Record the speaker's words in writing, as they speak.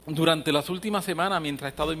Durante las últimas semanas, mientras he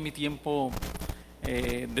estado en mi tiempo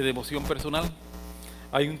de devoción personal,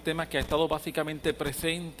 hay un tema que ha estado básicamente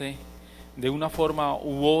presente de una forma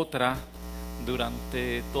u otra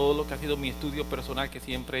durante todo lo que ha sido mi estudio personal que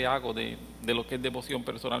siempre hago de lo que es devoción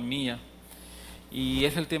personal mía. Y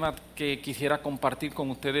es el tema que quisiera compartir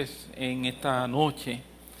con ustedes en esta noche,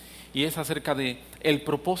 y es acerca de el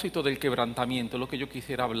propósito del quebrantamiento, lo que yo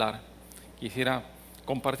quisiera hablar. Quisiera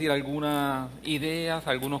compartir algunas ideas,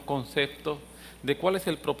 algunos conceptos de cuál es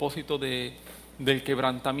el propósito del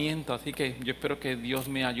quebrantamiento. Así que yo espero que Dios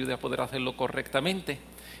me ayude a poder hacerlo correctamente.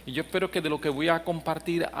 Y yo espero que de lo que voy a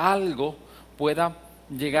compartir algo pueda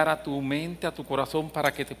llegar a tu mente, a tu corazón,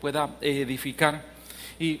 para que te pueda edificar.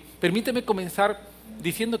 Y permíteme comenzar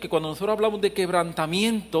diciendo que cuando nosotros hablamos de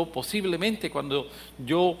quebrantamiento, posiblemente cuando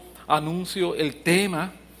yo anuncio el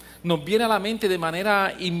tema, nos viene a la mente de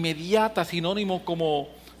manera inmediata sinónimos como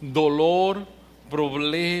dolor,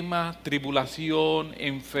 problema, tribulación,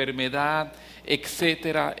 enfermedad,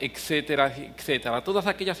 etcétera, etcétera, etcétera. Todas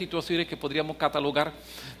aquellas situaciones que podríamos catalogar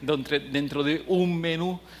dentro de un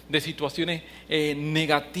menú de situaciones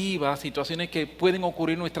negativas, situaciones que pueden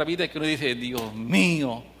ocurrir en nuestra vida y que uno dice, Dios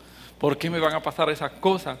mío, ¿por qué me van a pasar esas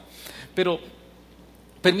cosas? Pero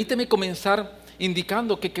permíteme comenzar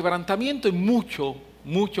indicando que quebrantamiento es mucho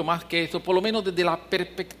más que eso, por lo menos desde la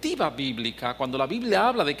perspectiva bíblica. Cuando la Biblia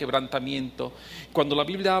habla de quebrantamiento, cuando la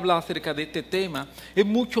Biblia habla acerca de este tema, es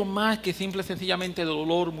mucho más que simple y sencillamente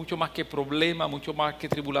dolor, mucho más que problema, mucho más que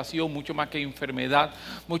tribulación, mucho más que enfermedad,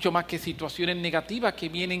 mucho más que situaciones negativas que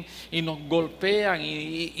vienen y nos golpean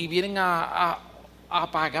y vienen a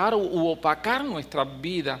apagar u opacar nuestras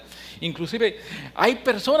vidas. Inclusive hay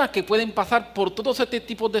personas que pueden pasar por todos este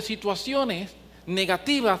tipo de situaciones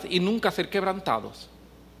negativas y nunca ser quebrantados.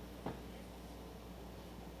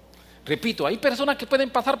 Repito, hay personas que pueden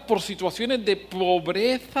pasar por situaciones de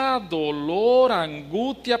pobreza, dolor,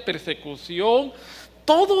 angustia, persecución,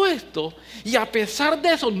 todo esto, y a pesar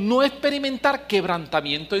de eso no experimentar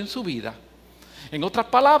quebrantamiento en su vida. En otras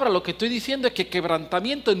palabras, lo que estoy diciendo es que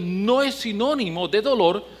quebrantamiento no es sinónimo de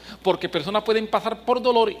dolor, porque personas pueden pasar por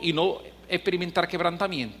dolor y no experimentar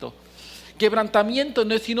quebrantamiento. Quebrantamiento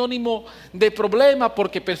no es sinónimo de problema,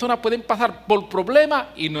 porque personas pueden pasar por problemas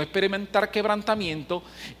y no experimentar quebrantamiento.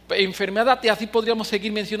 Enfermedad, y así podríamos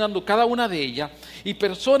seguir mencionando cada una de ellas. Y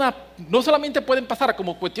personas no solamente pueden pasar,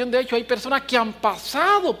 como cuestión de hecho, hay personas que han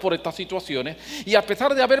pasado por estas situaciones y a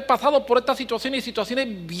pesar de haber pasado por estas situaciones y situaciones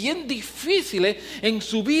bien difíciles en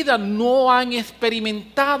su vida, no han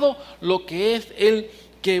experimentado lo que es el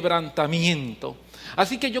quebrantamiento.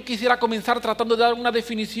 Así que yo quisiera comenzar tratando de dar una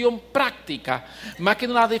definición práctica, más que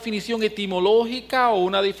una definición etimológica o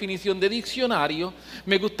una definición de diccionario.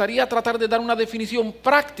 Me gustaría tratar de dar una definición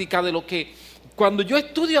práctica de lo que, cuando yo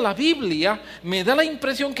estudio la Biblia, me da la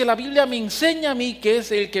impresión que la Biblia me enseña a mí qué es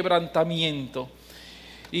el quebrantamiento.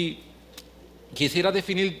 Y quisiera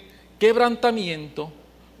definir quebrantamiento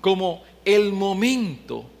como el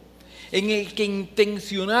momento en el que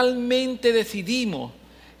intencionalmente decidimos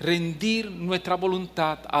rendir nuestra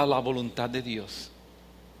voluntad a la voluntad de Dios.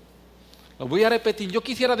 Lo voy a repetir. Yo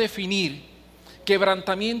quisiera definir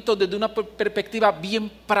quebrantamiento desde una perspectiva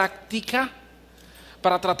bien práctica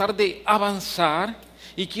para tratar de avanzar,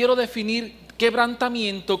 y quiero definir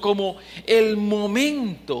quebrantamiento como el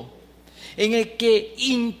momento en el que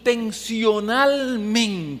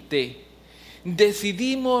intencionalmente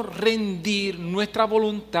decidimos rendir nuestra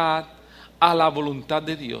voluntad a la voluntad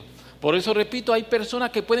de Dios. Por eso repito, hay personas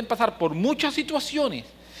que pueden pasar por muchas situaciones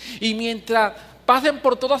y mientras pasen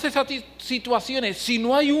por todas esas situaciones, si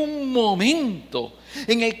no hay un momento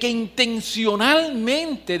en el que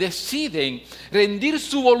intencionalmente deciden rendir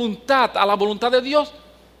su voluntad a la voluntad de Dios,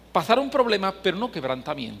 pasará un problema, pero no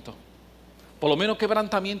quebrantamiento. Por lo menos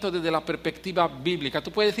quebrantamiento desde la perspectiva bíblica. Tú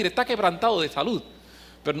puedes decir, está quebrantado de salud,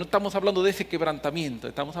 pero no estamos hablando de ese quebrantamiento,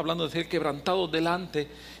 estamos hablando de ser quebrantado delante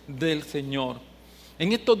del Señor.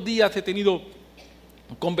 En estos días he tenido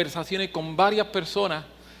conversaciones con varias personas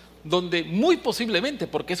donde muy posiblemente,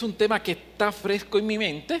 porque es un tema que está fresco en mi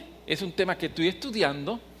mente, es un tema que estoy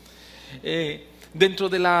estudiando, dentro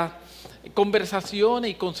de las conversaciones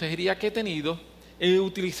y consejería que he tenido, he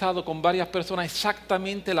utilizado con varias personas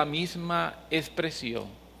exactamente la misma expresión.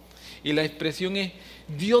 Y la expresión es,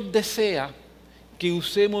 Dios desea que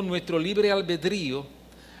usemos nuestro libre albedrío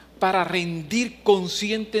para rendir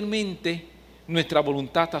conscientemente nuestra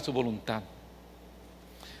voluntad a su voluntad.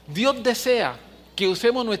 Dios desea que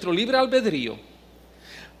usemos nuestro libre albedrío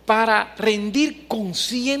para rendir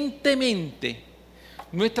conscientemente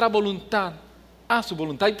nuestra voluntad a su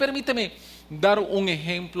voluntad. Y permíteme dar un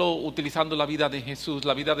ejemplo utilizando la vida de Jesús.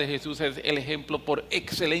 La vida de Jesús es el ejemplo por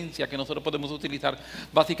excelencia que nosotros podemos utilizar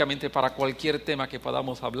básicamente para cualquier tema que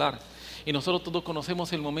podamos hablar. Y nosotros todos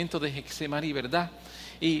conocemos el momento de Getsemaní, ¿verdad?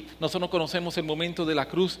 Y nosotros conocemos el momento de la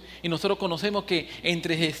cruz, y nosotros conocemos que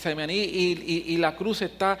entre Getsemaní y la cruz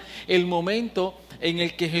está el momento en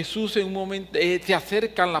el que Jesús en un momento se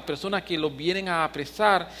acercan las personas que los vienen a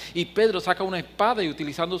apresar, y Pedro saca una espada y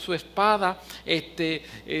utilizando su espada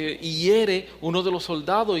hiere uno de los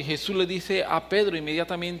soldados, y Jesús le dice a Pedro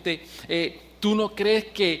inmediatamente, ¿tú no crees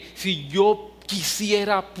que si yo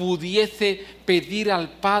quisiera, pudiese pedir al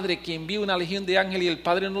Padre que envíe una legión de ángeles y el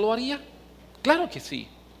Padre no lo haría? Claro que sí.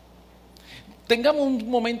 Tengamos un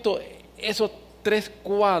momento, esos tres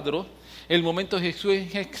cuadros, el momento de Jesús en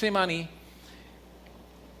Getsemaní,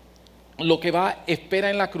 lo que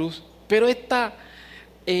espera en la cruz, pero esta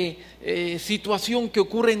situación que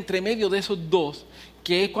ocurre entre medio de esos dos,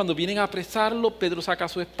 que es cuando vienen a apresarlo, Pedro saca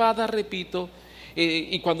su espada, repito,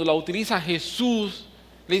 y cuando la utiliza Jesús,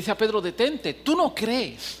 le dice a Pedro, detente, ¿tú no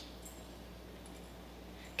crees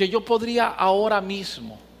que yo podría ahora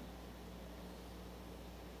mismo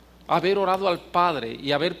haber orado al Padre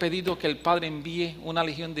y haber pedido que el Padre envíe una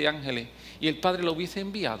legión de ángeles y el Padre lo hubiese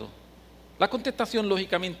enviado? La contestación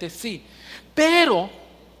lógicamente sí, pero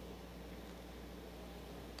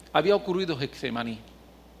había ocurrido Getsemaní.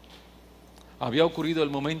 Había ocurrido el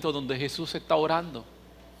momento donde Jesús está orando.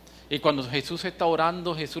 Y cuando Jesús está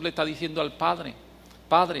orando, Jesús le está diciendo al Padre,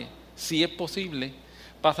 Padre, si es posible,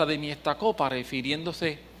 pasa de mí esta copa,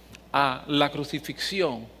 refiriéndose a la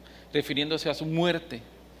crucifixión, refiriéndose a su muerte.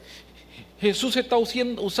 Jesús está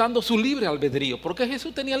usando su libre albedrío, porque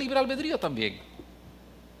Jesús tenía libre albedrío también.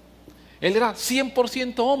 Él era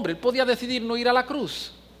 100% hombre, él podía decidir no ir a la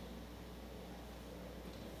cruz.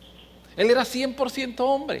 Él era 100%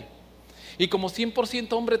 hombre. Y como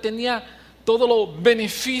 100% hombre tenía todos los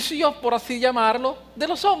beneficios, por así llamarlo, de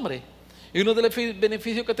los hombres. Y uno de los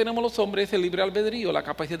beneficios que tenemos los hombres es el libre albedrío, la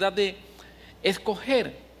capacidad de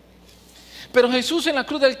escoger. Pero Jesús en la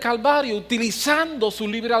cruz del Calvario, utilizando su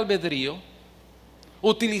libre albedrío,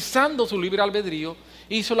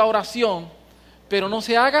 hizo la oración, pero no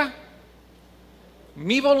se haga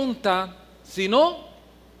mi voluntad, sino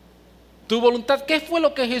tu voluntad. ¿Qué fue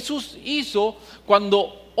lo que Jesús hizo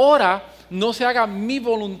cuando ora, no se haga mi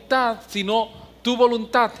voluntad, sino tu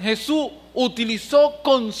voluntad? Jesús utilizó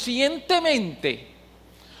conscientemente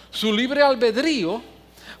su libre albedrío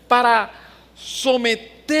para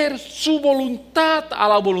someter su voluntad a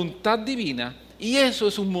la voluntad divina, y eso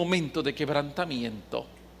es un momento de quebrantamiento.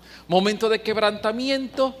 Momento de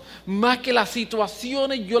quebrantamiento, más que las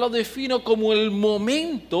situaciones, yo lo defino como el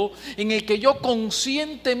momento en el que yo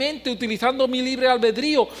conscientemente, utilizando mi libre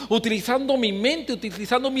albedrío, utilizando mi mente,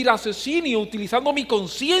 utilizando mi raciocinio, utilizando mi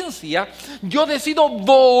conciencia, yo decido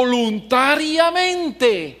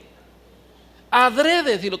voluntariamente,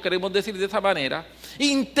 adrede, si lo queremos decir de esa manera,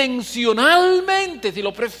 intencionalmente, si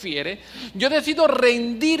lo prefiere, yo decido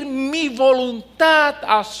rendir mi voluntad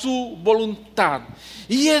a su voluntad.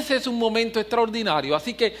 Y ese es un momento extraordinario.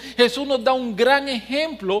 Así que Jesús nos da un gran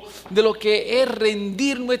ejemplo de lo que es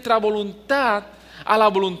rendir nuestra voluntad a la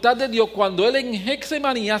voluntad de Dios cuando Él en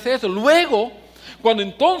Getsemaní hace eso. Luego, cuando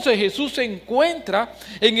entonces Jesús se encuentra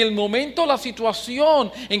en el momento, la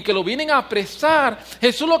situación en que lo vienen a apresar,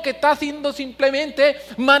 Jesús lo que está haciendo simplemente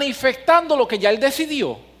manifestando lo que ya Él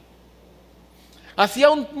decidió. Hacía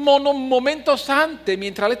unos momentos antes,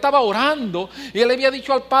 mientras Él estaba orando, y Él le había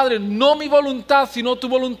dicho al Padre, no mi voluntad, sino tu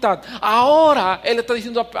voluntad. Ahora Él está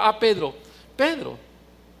diciendo a Pedro, Pedro,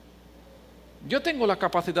 yo tengo la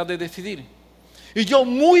capacidad de decidir. Y yo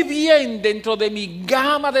muy bien, dentro de mi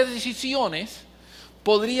gama de decisiones,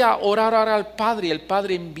 podría orar ahora al Padre y el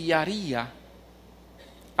Padre enviaría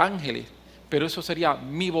ángeles, pero eso sería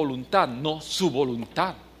mi voluntad, no su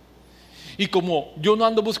voluntad. Y como yo no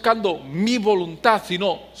ando buscando mi voluntad,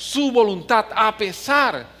 sino su voluntad, a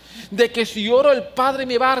pesar de que si oro el Padre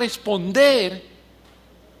me va a responder,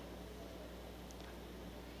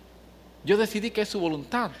 yo decidí que es su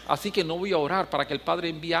voluntad, así que no voy a orar para que el Padre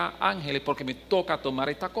envíe ángeles porque me toca tomar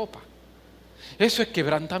esta copa. Eso es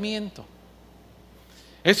quebrantamiento.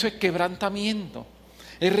 Eso es quebrantamiento.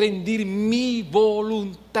 Es rendir mi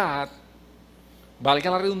voluntad,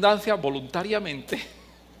 valga la redundancia, voluntariamente,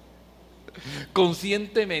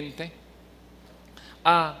 conscientemente,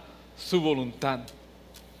 a su voluntad.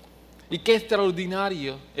 Y qué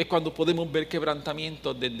extraordinario es cuando podemos ver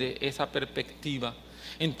quebrantamiento desde esa perspectiva.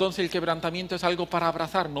 Entonces el quebrantamiento es algo para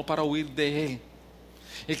abrazar, no para huir de él.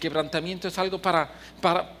 El quebrantamiento es algo para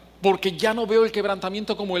Porque ya no veo el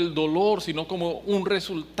quebrantamiento como el dolor, sino como un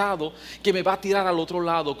resultado que me va a tirar al otro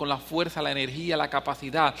lado con la fuerza, la energía, la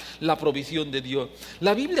capacidad, la provisión de Dios.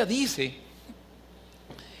 La Biblia dice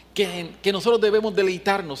que nosotros debemos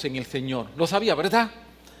deleitarnos en el Señor. ¿Lo sabía, verdad?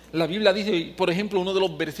 La Biblia dice, por ejemplo, uno de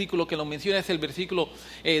los versículos que nos menciona es el versículo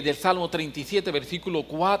del Salmo 37, versículo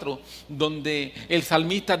 4, donde el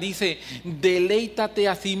salmista dice: deleítate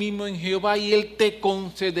a sí mismo en Jehová y Él te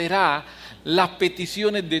concederá las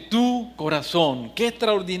peticiones de tu corazón. Qué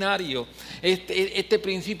extraordinario este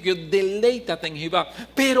principio, deleítate en Jehová.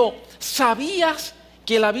 Pero, ¿sabías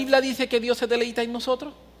que la Biblia dice que Dios se deleita en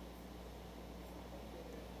nosotros?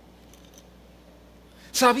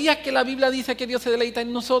 ¿Sabías que la Biblia dice que Dios se deleita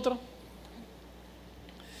en nosotros?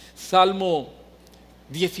 Salmo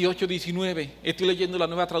 18, 19, estoy leyendo la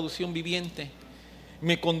Nueva Traducción Viviente.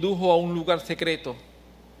 Me condujo a un lugar secreto,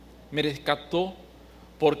 me rescató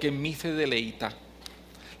porque en mí se deleita.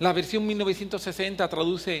 La versión 1960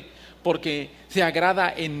 traduce porque se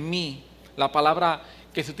agrada en mí. La palabra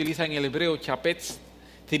que se utiliza en el hebreo, chapetz,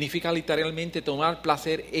 significa literalmente tomar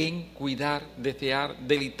placer en, cuidar, desear,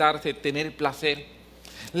 deleitarse, tener placer.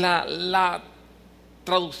 La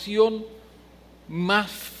traducción más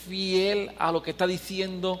fiel a lo que está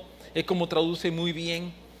diciendo es como traduce muy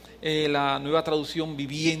bien la Nueva Traducción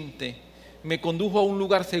Viviente. Me condujo a un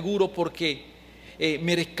lugar seguro porque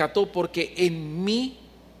me rescató, porque en mí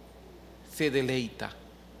se deleita.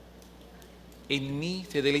 En mí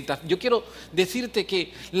se deleita. Yo quiero decirte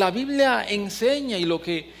que la Biblia enseña, y lo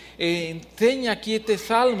que enseña aquí este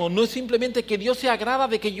salmo no es simplemente que Dios se agrada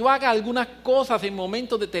de que yo haga algunas cosas en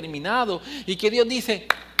momentos determinados y que Dios dice: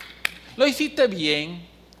 lo hiciste bien,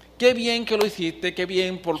 qué bien que lo hiciste, qué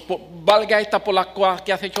bien, valga esta por las cosas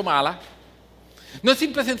que has hecho malas. No es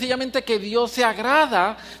simple sencillamente que Dios se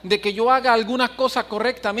agrada de que yo haga algunas cosas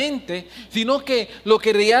correctamente, sino que lo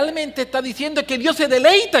que realmente está diciendo es que Dios se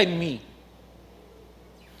deleita en mí.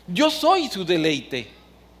 Yo soy su deleite.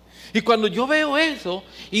 Y cuando yo veo eso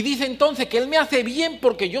y dice entonces que Él me hace bien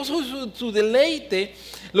porque yo soy su deleite,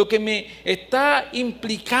 lo que me está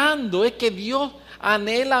implicando es que Dios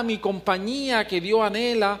anhela mi compañía, que Dios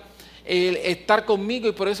anhela el estar conmigo,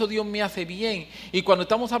 y por eso Dios me hace bien. Y cuando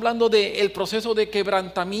estamos hablando del proceso de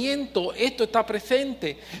quebrantamiento, esto está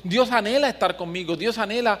presente. Dios anhela estar conmigo, Dios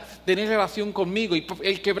anhela tener relación conmigo, y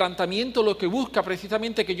el quebrantamiento lo que busca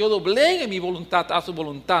precisamente que yo doblegue mi voluntad a su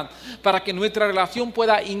voluntad, para que nuestra relación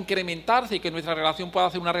pueda incrementarse y que nuestra relación pueda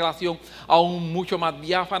ser una relación aún mucho más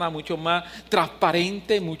diáfana, mucho más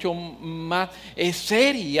transparente, mucho más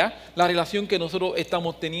seria, la relación que nosotros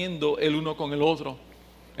estamos teniendo el uno con el otro.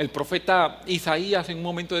 El profeta Isaías, en un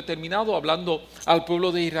momento determinado, hablando al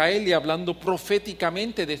pueblo de Israel y hablando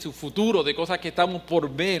proféticamente de su futuro, de cosas que estamos por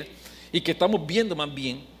ver y que estamos viendo más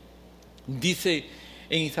bien, dice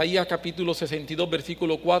en Isaías capítulo 62,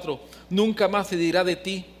 versículo 4: nunca más se dirá de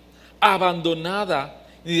ti abandonada,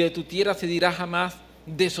 ni de tu tierra se dirá jamás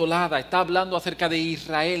desolada. Está hablando acerca de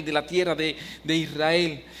Israel, de la tierra de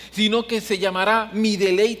Israel, sino que se llamará: mi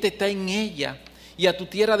deleite está en ella. Y a tu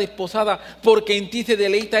tierra desposada, porque en ti se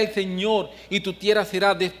deleita el Señor, y tu tierra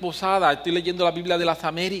será desposada. Estoy leyendo la Biblia de las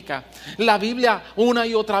Américas. La Biblia una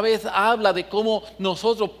y otra vez habla de cómo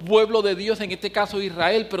nosotros, pueblo de Dios, en este caso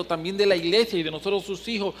Israel, pero también de la iglesia y de nosotros sus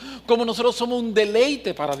hijos, cómo nosotros somos un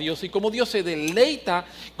deleite para Dios y cómo Dios se deleita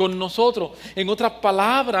con nosotros. En otras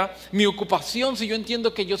palabras, mi ocupación, si yo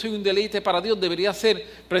entiendo que yo soy un deleite para Dios, debería ser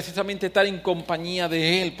precisamente estar en compañía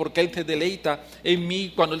de Él, porque Él se deleita en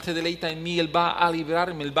mí. Cuando Él se deleita en mí, Él va a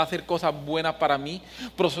librarme, Él va a hacer cosas buenas para mí.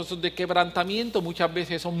 Procesos de quebrantamiento muchas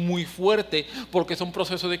veces son muy fuertes, porque son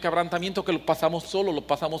procesos de quebrantamiento que los pasamos solos, los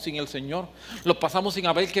pasamos sin el Señor, los pasamos sin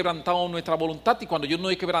haber quebrantado nuestra voluntad. Y cuando yo no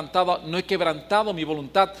he quebrantado mi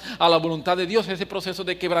voluntad a la voluntad de Dios, ese proceso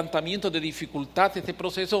de quebrantamiento, de dificultad, ese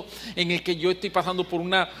proceso en el que yo estoy pasando por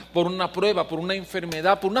una prueba, por una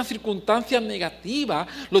enfermedad, por una circunstancia negativa,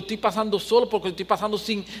 lo estoy pasando solo, porque lo estoy pasando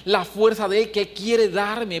sin la fuerza de Él que Él quiere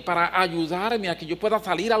darme para ayudarme a que yo pueda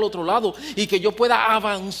salir al otro lado y que yo pueda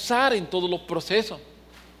avanzar en todos los procesos.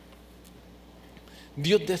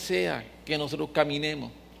 Dios desea que nosotros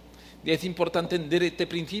caminemos. Y es importante entender este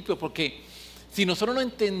principio, porque si nosotros no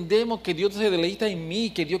entendemos que Dios se deleita en mí,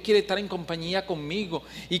 que Dios quiere estar en compañía conmigo,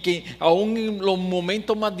 y que aún en los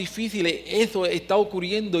momentos más difíciles eso está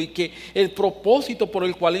ocurriendo, y que el propósito por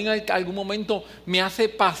el cual en algún momento me hace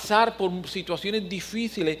pasar por situaciones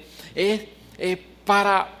difíciles es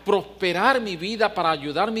para prosperar mi vida, para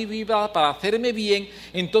ayudar mi vida, para hacerme bien,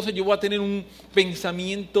 entonces yo voy a tener un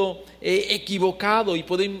pensamiento equivocado, y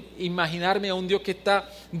puedo imaginarme a un Dios que está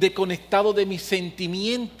desconectado de mis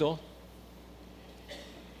sentimientos,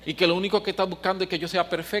 y que lo único que está buscando es que yo sea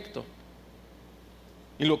perfecto.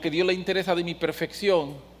 Y lo que a Dios le interesa de mi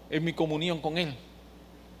perfección es mi comunión con Él.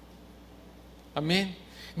 Amén.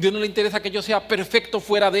 Dios no le interesa que yo sea perfecto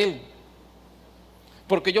fuera de Él,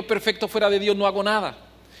 porque yo perfecto fuera de Dios no hago nada.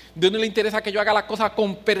 Dios no le interesa que yo haga las cosas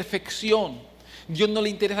con perfección. Dios no le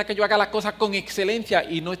interesa que yo haga las cosas con excelencia.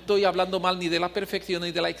 Y no estoy hablando mal ni de la perfección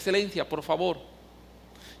ni de la excelencia, por favor.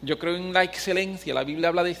 Yo creo en la excelencia, la Biblia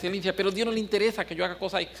habla de excelencia, pero a Dios no le interesa que yo haga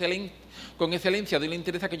cosas con excelencia. A Dios le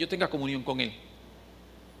interesa que yo tenga comunión con Él.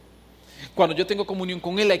 Cuando yo tengo comunión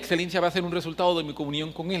con Él, la excelencia va a ser un resultado de mi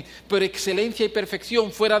comunión con Él. Pero excelencia y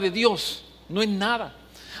perfección fuera de Dios no es nada.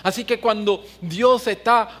 Así que cuando Dios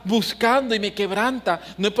está buscando y me quebranta,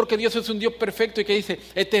 no es porque Dios es un Dios perfecto y que dice,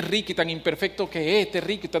 este es Ricky, tan imperfecto que es, este es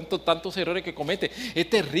Ricky, tantos errores que comete,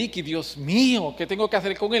 este es Ricky, Dios mío, ¿qué tengo que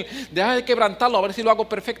hacer con él? Deja de quebrantarlo, a ver si lo hago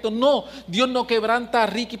perfecto. No, Dios no quebranta a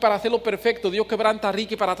Ricky para hacerlo perfecto, Dios quebranta a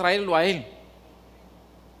Ricky para traerlo a Él.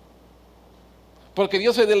 Porque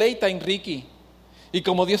Dios se deleita en Ricky. Y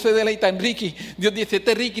como Dios se deleita en Ricky, Dios dice,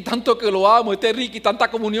 este Ricky, tanto que lo amo, este Ricky, tanta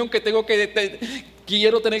comunión que tengo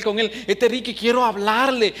quiero tener con Él, este Ricky quiero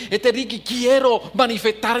hablarle, este Ricky quiero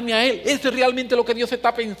manifestarme a Él. Eso es realmente lo que Dios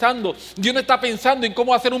está pensando. Dios no está pensando en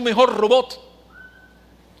cómo hacer un mejor robot.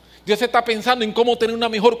 Dios está pensando en cómo tener una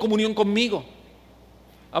mejor comunión conmigo.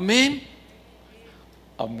 Amén.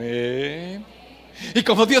 Amén. Y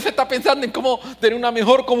como Dios está pensando en cómo tener una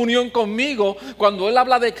mejor comunión conmigo, cuando Él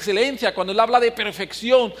habla de excelencia, cuando Él habla de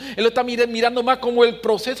perfección, Él lo está mirando más como el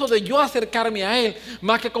proceso de yo acercarme a Él,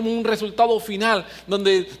 más que como un resultado final,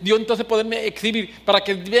 donde Dios entonces poderme exhibir para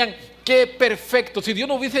que vean qué perfecto. Si Dios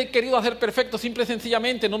no hubiese querido hacer perfecto, simple y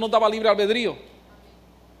sencillamente no nos daba libre albedrío.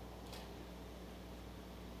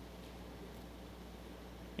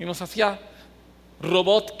 Y nos hacía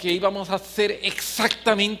robot que íbamos a ser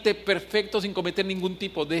exactamente perfectos sin cometer ningún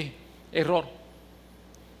tipo de error.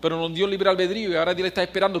 Pero nos dio libre albedrío y ahora Dios está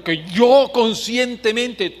esperando que yo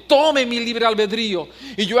conscientemente tome mi libre albedrío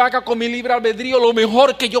y yo haga con mi libre albedrío lo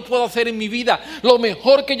mejor que yo puedo hacer en mi vida. Lo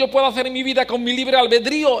mejor que yo puedo hacer en mi vida con mi libre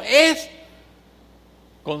albedrío es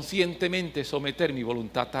conscientemente someter mi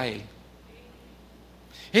voluntad a Él.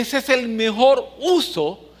 Ese es el mejor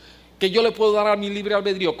uso que yo le puedo dar a mi libre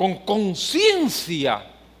albedrío, con conciencia,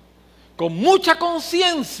 con mucha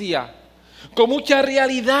conciencia, con mucha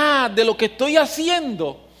realidad de lo que estoy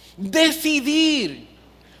haciendo, decidir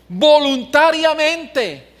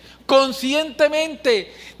voluntariamente,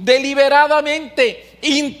 conscientemente, deliberadamente,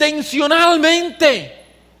 intencionalmente.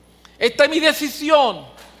 Esta es mi decisión.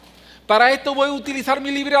 Para esto voy a utilizar mi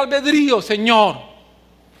libre albedrío, Señor.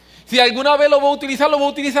 Si alguna vez lo voy a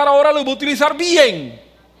utilizar ahora, lo voy a utilizar bien.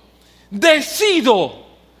 Decido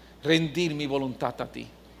rendir mi voluntad a ti.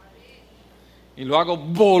 Y lo hago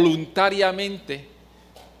voluntariamente,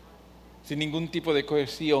 sin ningún tipo de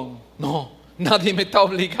coerción. No, nadie me está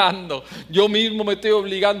obligando. Yo mismo me estoy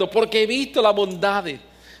obligando porque he visto las bondades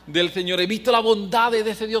del Señor. He visto las bondades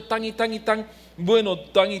de ese Dios tan y tan y tan bueno,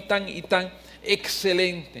 tan y tan y tan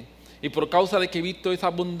excelente. Y por causa de que he visto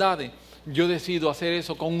esas bondades, yo decido hacer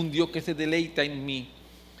eso con un Dios que se deleita en mí.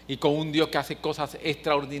 Y con un Dios que hace cosas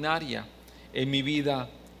extraordinarias en mi vida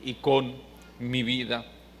y con mi vida.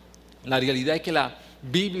 La realidad es que la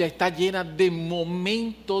Biblia está llena de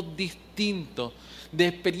momentos distintos, de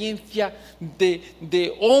experiencias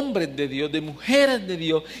de hombres de Dios, de mujeres de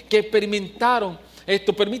Dios que experimentaron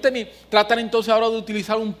esto. Permítame tratar entonces ahora de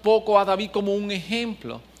utilizar un poco a David como un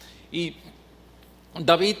ejemplo. Y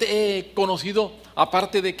David conocido,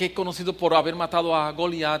 aparte de que es conocido por haber matado a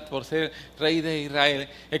Goliat, por ser rey de Israel,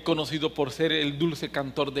 es conocido por ser el dulce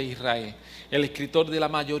cantor de Israel, el escritor de la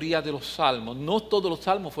mayoría de los salmos. No todos los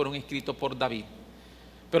salmos fueron escritos por David,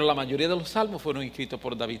 pero la mayoría de los salmos fueron escritos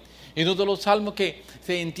por David. Y uno de los salmos que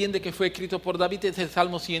se entiende que fue escrito por David es el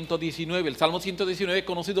Salmo 119. El Salmo 119 es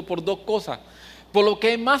conocido por dos cosas. Por lo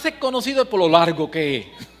que más es conocido es por lo largo que es.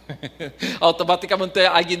 Automáticamente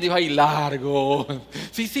alguien dijo ahí largo.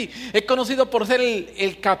 Sí, es conocido por ser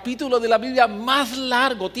el capítulo de la Biblia más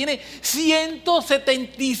largo. Tiene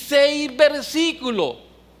 176 versículos.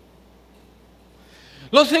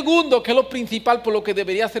 Lo segundo, que es lo principal por lo que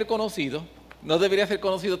debería ser conocido, no debería ser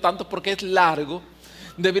conocido tanto porque es largo,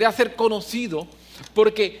 debería ser conocido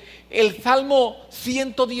porque el Salmo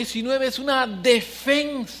 119 es una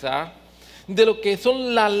defensa de lo que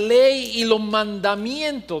son la ley y los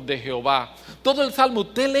mandamientos de Jehová. Todo el salmo,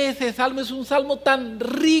 usted lee ese salmo, es un salmo tan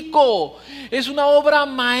rico, es una obra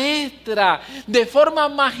maestra. De forma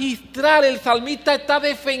magistral el salmista está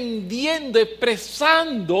defendiendo,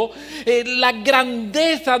 expresando la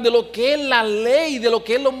grandeza de lo que es la ley, de lo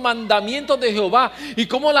que es los mandamientos de Jehová, y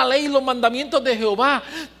cómo la ley y los mandamientos de Jehová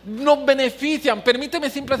nos benefician. Permíteme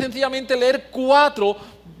simple y sencillamente leer 4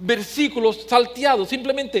 versículos salteados.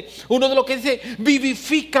 Simplemente uno de los que dice: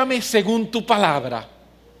 vivifícame según tu palabra.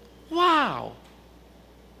 ¡Wow!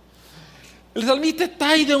 El salmista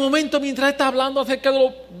está ahí de momento mientras está hablando acerca de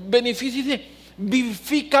los beneficios y dice: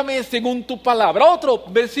 vivifícame según tu palabra. Otro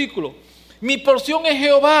versículo: mi porción es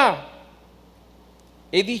Jehová.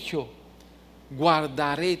 He dicho,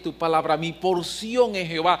 guardaré tu palabra. Mi porción es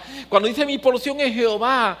Jehová. Cuando dice mi porción es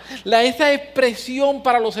Jehová, esa expresión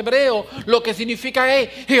para los hebreos lo que significa es: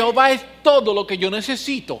 Jehová es todo lo que yo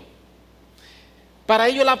necesito. Para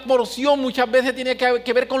ellos la porción muchas veces tiene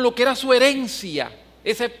que ver con lo que era su herencia,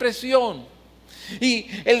 esa expresión. Y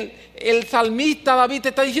el salmista David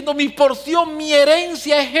está diciendo: mi porción, mi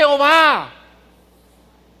herencia es Jehová.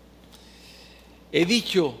 He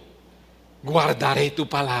dicho, guardaré tu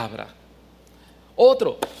palabra.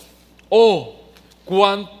 Otro: oh,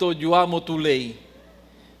 cuánto yo amo tu ley.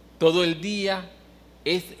 Todo el día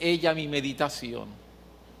es ella mi meditación.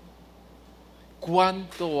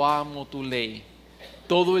 Cuánto amo tu ley.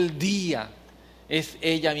 Todo el día es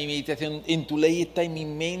ella mi meditación. En tu ley está en mi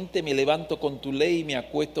mente. Me levanto con tu ley, me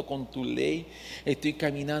acuesto con tu ley. Estoy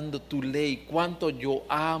caminando tu ley. Cuánto yo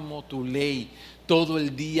amo tu ley. Todo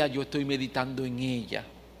el día yo estoy meditando en ella.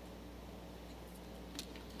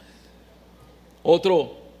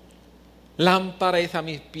 Otro: lámpara es a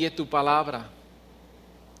mis pies tu palabra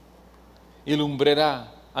y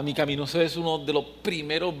lumbrera a mi camino. Ese es uno de los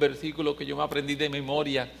primeros versículos que yo me aprendí de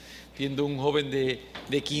memoria, siendo un joven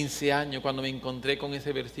de 15 años. Cuando me encontré con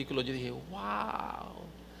ese versículo, yo dije: wow,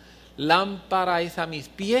 lámpara es a mis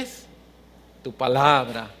pies tu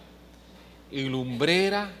palabra y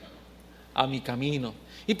lumbrera a mi camino.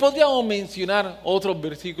 Y podríamos mencionar otros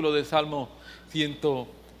versículos del Salmo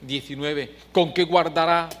 119. ¿Con qué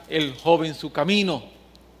guardará el joven su camino?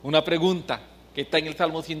 Una pregunta que está en el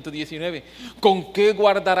Salmo 119. ¿Con qué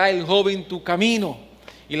guardará el joven tu camino?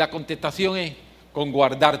 Y la contestación es: con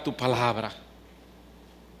guardar tu palabra.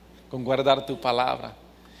 Con guardar tu palabra.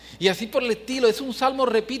 Y así por el estilo. Es un salmo,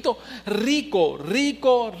 repito, rico,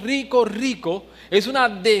 rico, rico, rico. Es una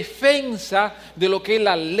defensa de lo que es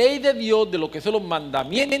la ley de Dios, de lo que son los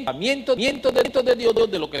mandamientos de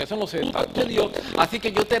Dios, de lo que son los estatutos de Dios. Así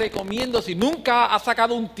que yo te recomiendo, si nunca has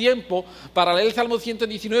sacado un tiempo para leer el Salmo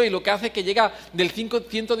 119 y lo que hace es que llega del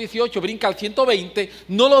 118, brinca al 120,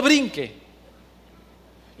 no lo brinque.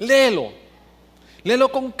 Léelo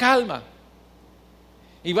con calma.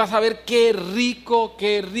 Y vas a ver qué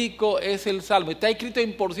rico es el Salmo. Está escrito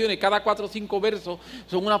en porciones, cada 4 o 5 versos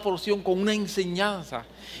son una porción con una enseñanza.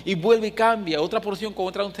 Y vuelve y cambia, otra porción con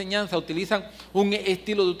otra enseñanza. Utilizan un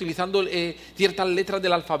estilo de utilizando ciertas letras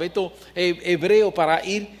del alfabeto hebreo para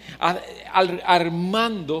ir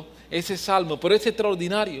armando ese Salmo. Pero es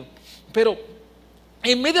extraordinario. Pero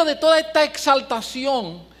en medio de toda esta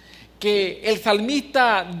exaltación que el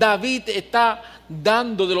salmista David está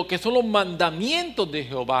dando de lo que son los mandamientos de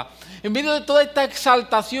Jehová, en medio de toda esta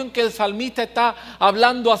exaltación que el salmista está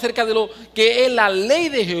hablando acerca de lo que es la ley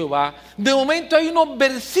de Jehová, de momento hay unos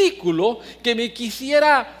versículos que me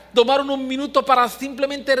quisiera tomar unos minutos para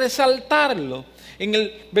simplemente resaltarlo. En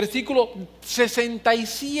el versículo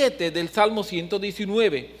 67 del Salmo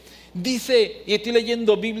 119 dice, y estoy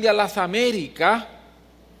leyendo Biblia Las Américas: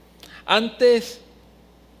 antes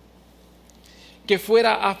que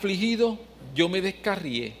fuera afligido, yo me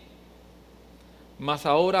descarrié, mas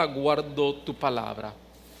ahora guardo tu palabra.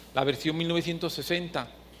 La versión 1960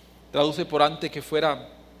 traduce por antes que fuera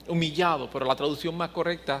humillado, pero la traducción más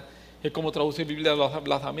correcta es como traduce Biblia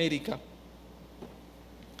Las Américas: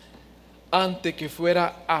 antes que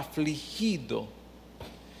fuera afligido,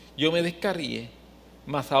 yo me descarrié,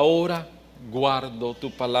 mas ahora guardo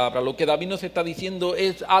tu palabra. Lo que David nos está diciendo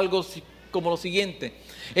es algo como lo siguiente: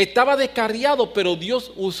 estaba descarriado, pero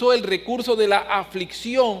Dios usó el recurso de la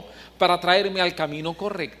aflicción para traerme al camino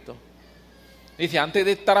correcto. Dice, antes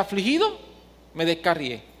de estar afligido, me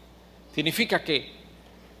descarrié. Significa que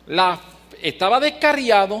estaba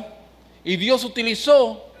descarriado y Dios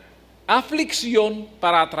utilizó aflicción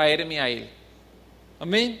para atraerme a Él.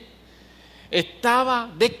 Amén. Estaba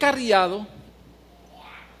descarriado,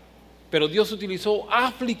 pero Dios utilizó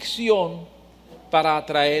aflicción para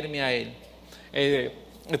atraerme a Él.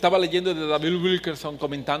 Estaba leyendo de David Wilkerson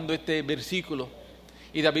comentando este versículo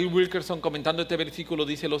Y David Wilkerson, comentando este versículo,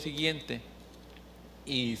 dice lo siguiente,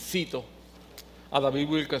 y cito a David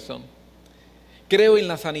Wilkerson: creo en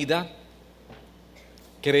la sanidad,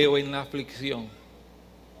 creo en la aflicción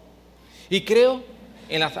y creo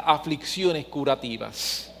en las aflicciones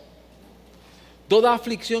curativas. Toda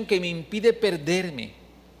aflicción que me impide perderme,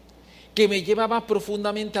 que me lleva más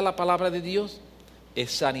profundamente a la palabra de Dios,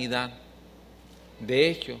 es sanidad. De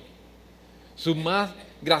hecho, su más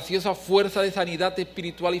graciosa fuerza de sanidad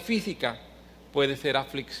espiritual y física puede ser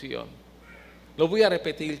aflicción. Lo voy a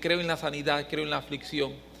repetir: creo en la sanidad, creo en la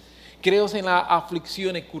aflicción, creo en las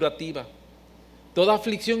aflicciones curativas. Toda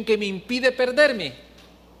aflicción que me impide perderme,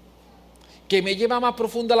 que me lleva más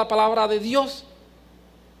profunda a la palabra de Dios,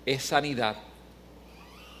 es sanidad.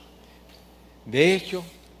 De hecho,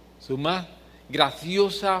 su más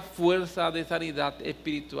graciosa fuerza de sanidad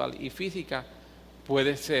espiritual y física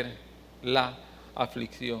puede ser la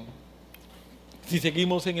aflicción. Si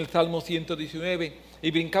seguimos en el Salmo 119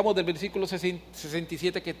 y brincamos del versículo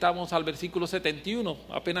 67 que estamos al versículo 71,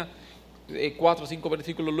 apenas 4 o 5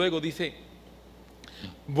 versículos luego, dice: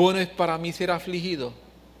 bueno es para mí ser afligido,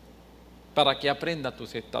 para que aprenda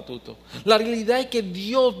tus estatutos. La realidad es que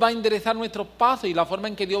Dios va a enderezar nuestros pasos, y la forma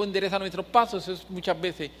en que Dios endereza nuestros pasos es muchas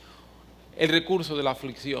veces el recurso de la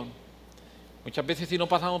aflicción. Muchas veces, si no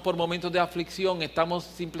pasamos por momentos de aflicción, estamos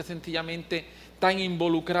simple y sencillamente tan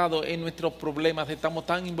involucrados en nuestros problemas, estamos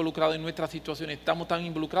tan involucrados en nuestras situaciones, estamos tan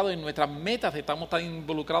involucrados en nuestras metas, estamos tan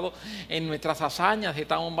involucrados en nuestras hazañas,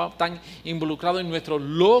 estamos tan involucrados en nuestros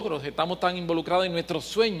logros, estamos tan involucrados en nuestros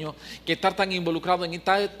sueños, que estar tan involucrados en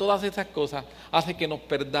todas esas cosas hace que nos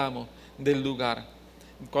perdamos del lugar.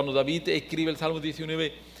 Cuando David escribe el Salmo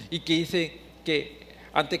 19 y que dice que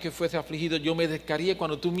antes que fuese afligido yo me descarrié,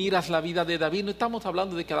 cuando tú miras la vida de David, no estamos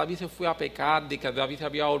hablando de que David se fue a pecar, de que David se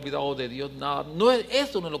había olvidado de Dios, nada.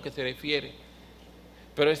 Eso no es lo que se refiere.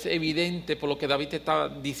 Pero es evidente por lo que David estaba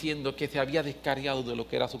diciendo que se había descarriado de lo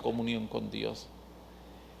que era su comunión con Dios.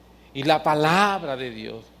 Y la palabra de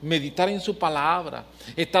Dios, meditar en su palabra,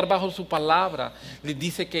 estar bajo su palabra, le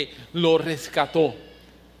dice que lo rescató.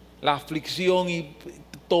 La aflicción y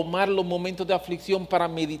tomar los momentos de aflicción para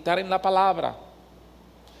meditar en la palabra.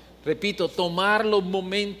 Repito, tomar los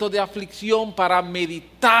momentos de aflicción para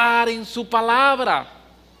meditar en su palabra.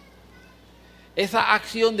 Esa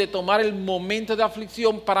acción de tomar el momento de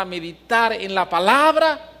aflicción para meditar en la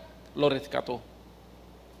palabra, lo rescató.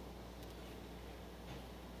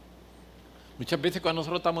 Muchas veces cuando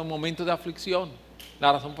nosotros estamos en momentos de aflicción,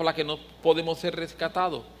 la razón por la que no podemos ser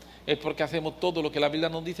rescatados es porque hacemos todo lo que la Biblia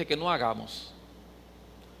nos dice que no hagamos.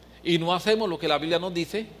 Y no hacemos lo que la Biblia nos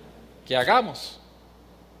dice que hagamos.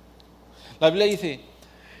 La Biblia dice: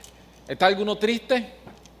 ¿está alguno triste?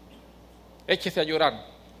 Échese a llorar.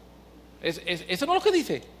 Eso no es lo que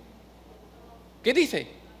dice. ¿Qué dice?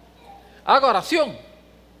 Haga oración.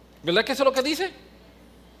 ¿Verdad que eso es lo que dice?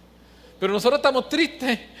 Pero nosotros estamos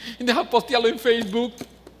tristes y deja postearlo en Facebook.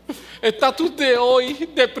 Estatus de hoy,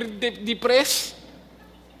 depres.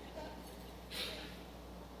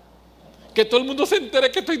 Que todo el mundo se entere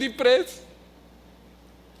que estoy depres.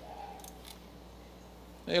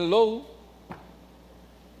 Hello.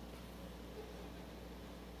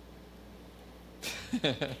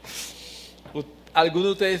 Algunos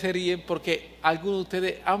de ustedes se ríen porque algunos de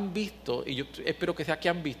ustedes han visto, y yo espero que sea que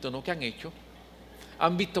han visto, no que han hecho,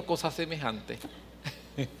 han visto cosas semejantes.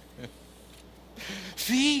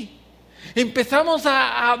 Sí, empezamos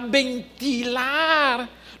a ventilar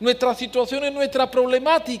nuestras situaciones, nuestra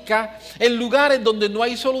problemática en lugares donde no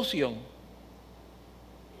hay solución.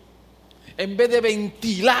 En vez de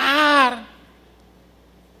ventilar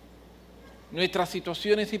nuestras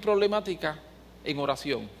situaciones y problemáticas en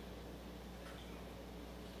oración.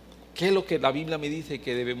 ¿Qué es lo que la Biblia me dice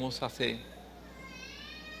que debemos hacer?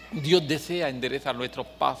 Dios desea enderezar nuestros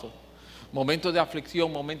pasos. Momentos de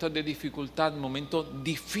aflicción, momentos de dificultad, momentos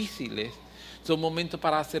difíciles, son momentos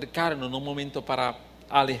para acercarnos, no momentos para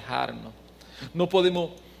alejarnos. No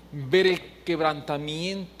podemos ver el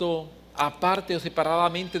quebrantamiento aparte o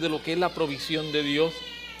separadamente de lo que es la provisión de Dios.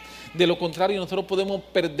 De lo contrario, nosotros podemos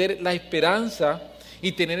perder la esperanza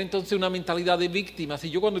y tener entonces una mentalidad de víctima. Si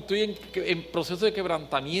yo cuando estoy en proceso de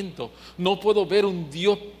quebrantamiento no puedo ver un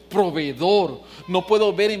Dios proveedor, no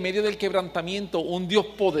puedo ver en medio del quebrantamiento un Dios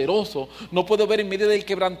poderoso, no puedo ver en medio del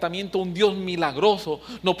quebrantamiento un Dios milagroso,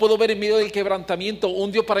 no puedo ver en medio del quebrantamiento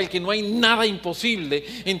un Dios para el que no hay nada imposible,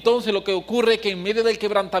 entonces lo que ocurre es que en medio del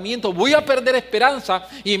quebrantamiento voy a perder esperanza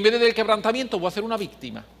y en medio del quebrantamiento voy a ser una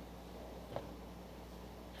víctima.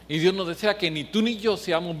 Y Dios nos desea que ni tú ni yo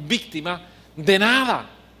seamos víctimas de nada.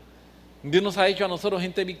 Dios nos ha hecho a nosotros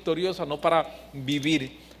gente victoriosa, no para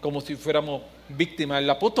vivir como si fuéramos víctimas. El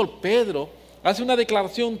apóstol Pedro hace una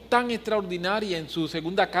declaración tan extraordinaria en su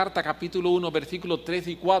segunda carta, capítulo 1, versículos 3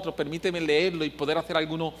 y 4. Permíteme leerlo y poder hacer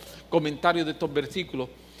algunos comentarios de estos versículos.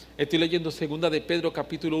 Estoy leyendo segunda de Pedro,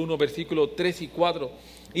 capítulo 1, versículos 3 y 4.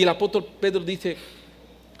 Y el apóstol Pedro dice: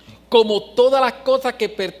 como todas las cosas que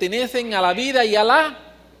pertenecen a la vida y a la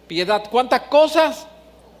piedad. ¿Cuántas cosas?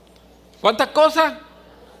 ¿Cuántas cosas?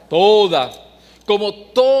 Todas. Como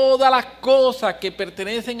todas las cosas que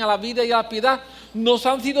pertenecen a la vida y a la piedad nos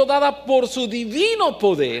han sido dadas por su divino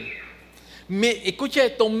poder. Escuche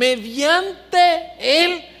esto, mediante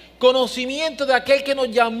el conocimiento de aquel que nos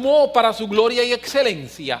llamó para su gloria y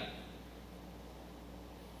excelencia,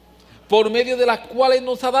 por medio de las cuales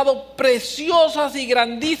nos ha dado preciosas y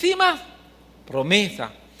grandísimas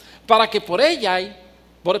promesas, para que por ellas,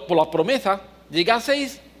 por las promesas,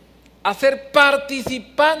 llegaseis a ser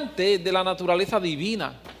participantes de la naturaleza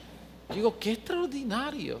divina. Digo, qué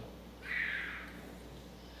extraordinario.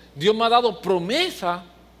 Dios me ha dado promesas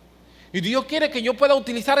y Dios quiere que yo pueda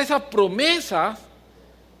utilizar esas promesas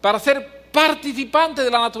para ser participante de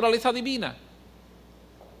la naturaleza divina.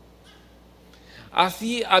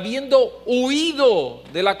 Así, habiendo huido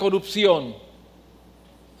de la corrupción.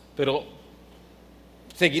 Pero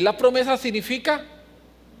seguir las promesas significa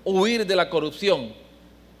huir de la corrupción.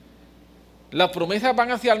 Las promesas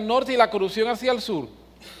van hacia el norte y la corrupción hacia el sur.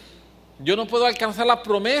 Yo no puedo alcanzar las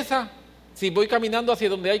promesas si voy caminando hacia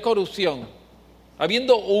donde hay corrupción,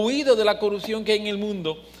 habiendo huido de la corrupción que hay en el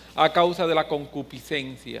mundo a causa de la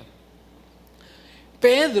concupiscencia.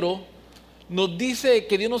 Pedro nos dice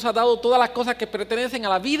que Dios nos ha dado todas las cosas que pertenecen a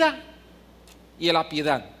la vida y a la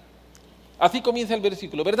piedad. Así comienza el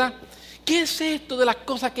versículo, ¿verdad? ¿Qué es esto de las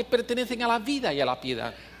cosas que pertenecen a la vida y a la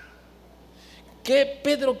piedad? ¿Qué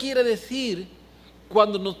Pedro quiere decir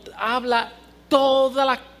cuando nos habla todas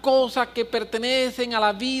las cosas que pertenecen a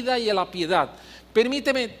la vida y a la piedad?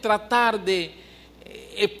 Permíteme tratar de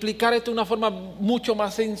explicar esto de una forma mucho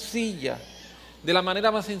más sencilla, de la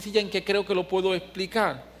manera más sencilla en que creo que lo puedo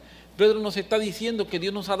explicar. Pedro nos está diciendo que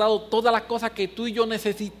Dios nos ha dado todas las cosas que tú y yo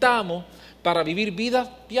necesitamos para vivir vidas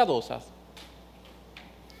piadosas.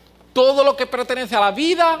 Todo lo que pertenece a la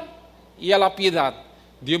vida y a la piedad.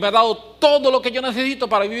 Dios me ha dado todo lo que yo necesito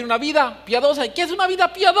para vivir una vida piadosa. ¿Y qué es una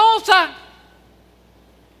vida piadosa?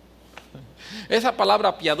 Esa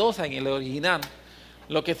palabra piadosa en el original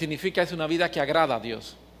lo que significa es una vida que agrada a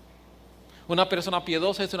Dios. Una persona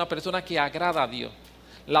piadosa es una persona que agrada a Dios.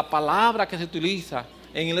 La palabra que se utiliza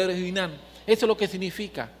en el original, eso es lo que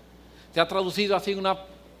significa. Se ha traducido así en una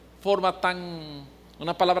forma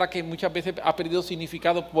una palabra que muchas veces ha perdido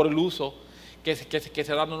significado por el uso que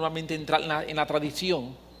se da normalmente en la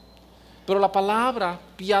tradición. Pero la palabra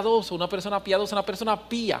piadoso, una persona piadosa, una persona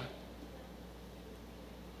pía.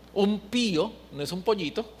 Un pío, no es un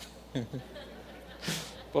pollito,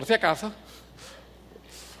 por si acaso.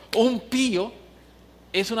 Un pío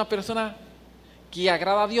es una persona que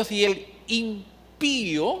agrada a Dios, y el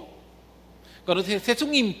impío, cuando dice es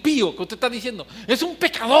un impío, que usted está diciendo, es un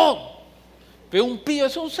pecador, pero un pío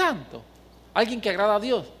es un santo, alguien que agrada a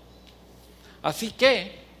Dios. Así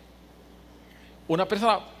que una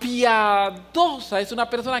persona piadosa es una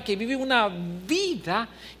persona que vive una vida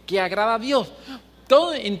que agrada a Dios.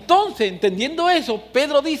 Entonces, entendiendo eso,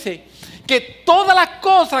 Pedro dice que todas las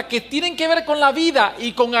cosas que tienen que ver con la vida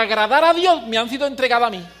y con agradar a Dios me han sido entregadas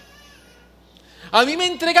a mí. A mí me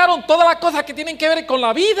entregaron todas las cosas que tienen que ver con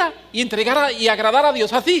la vida y agradar a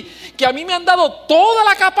Dios. Así que a mí me han dado toda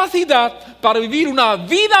la capacidad para vivir una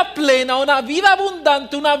vida plena, una vida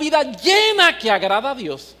abundante, una vida llena que agrada a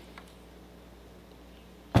Dios.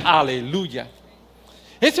 Aleluya.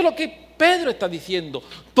 Eso es lo que Pedro está diciendo.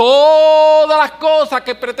 Todas las cosas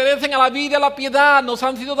que pertenecen a la vida y a la piedad nos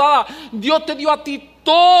han sido dadas. Dios te dio a ti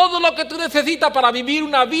todo lo que tú necesitas para vivir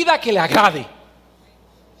una vida que le agrade.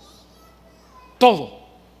 Todo.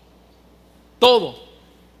 Todo.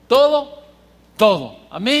 Todo. Todo.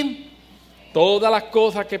 Amén. Todas las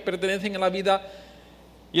cosas que pertenecen a la vida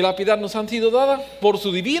y a la piedad nos han sido dadas por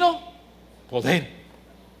su divino poder.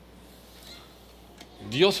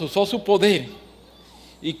 Dios usó su poder,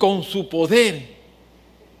 y con su poder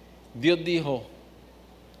Dios dijo: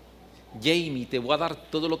 Jamie, te voy a dar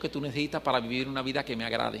todo lo que tú necesitas para vivir una vida que me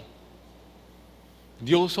agrade.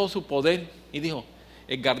 Dios usó su poder y dijo: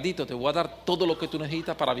 Edgardito, te voy a dar todo lo que tú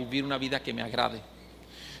necesitas para vivir una vida que me agrade.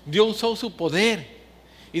 Dios usó su poder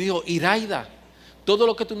y dijo: Iraida, todo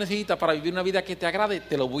lo que tú necesitas para vivir una vida que te agrade,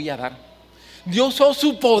 te lo voy a dar. Dios usó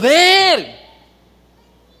su poder.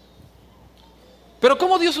 Pero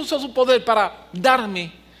 ¿cómo Dios usó su poder para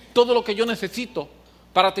darme todo lo que yo necesito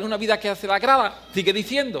para tener una vida que se le agrada? Sigue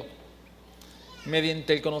diciendo: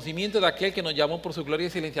 mediante el conocimiento de aquel que nos llamó por su gloria y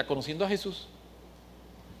excelencia, conociendo a Jesús.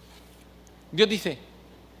 Dios dice,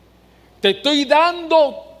 te estoy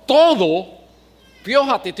dando todo,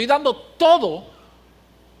 pioja, te estoy dando todo.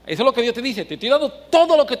 Eso es lo que Dios te dice, te estoy dando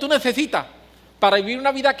todo lo que tú necesitas para vivir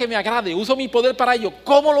una vida que me agrade. Uso mi poder para ello.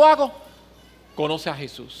 ¿Cómo lo hago? Conoce a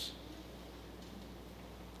Jesús.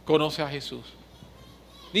 Conoce a Jesús.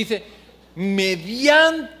 Dice,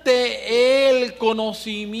 mediante el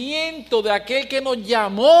conocimiento de aquel que nos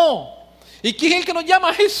llamó. ¿Y quién es el que nos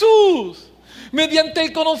llama? Jesús. Mediante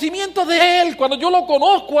el conocimiento de Él, cuando yo lo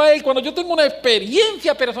conozco a Él, cuando yo tengo una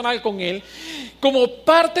experiencia personal con Él, como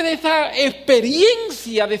parte de esa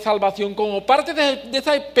experiencia de salvación, como parte de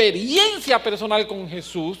esa experiencia personal con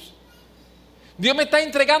Jesús, Dios me está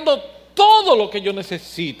entregando todo lo que yo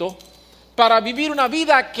necesito para vivir una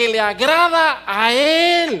vida que le agrada a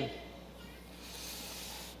Él.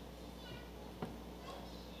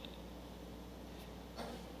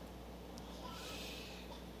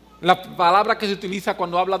 La palabra que se utiliza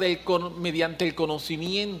cuando habla de mediante el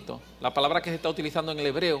conocimiento, la palabra que se está utilizando en el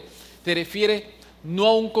hebreo, se refiere no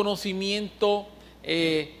a un conocimiento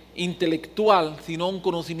intelectual, sino a un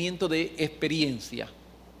conocimiento de experiencia.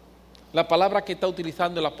 La palabra que está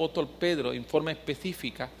utilizando el apóstol Pedro en forma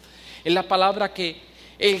específica es la palabra que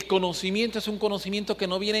el conocimiento es un conocimiento que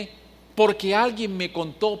no viene porque alguien me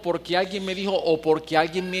contó, porque alguien me dijo o porque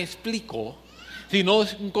alguien me explicó, sino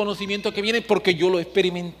es un conocimiento que viene porque yo lo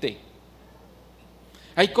experimenté.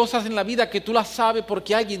 Hay cosas en la vida que tú las sabes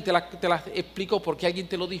porque alguien te las explicó, porque alguien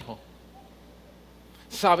te lo dijo.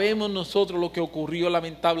 Sabemos nosotros lo que ocurrió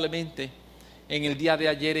lamentablemente en el día de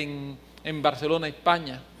ayer en Barcelona,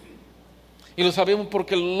 España. Y lo sabemos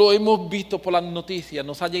porque lo hemos visto por las noticias,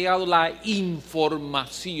 nos ha llegado la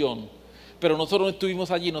información. Pero nosotros no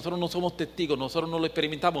estuvimos allí, nosotros no somos testigos, nosotros no lo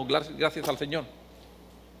experimentamos, gracias al Señor.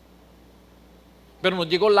 Pero nos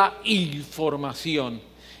llegó la información.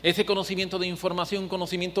 Ese conocimiento de información, un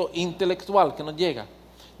conocimiento intelectual que nos llega.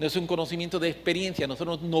 No es un conocimiento de experiencia.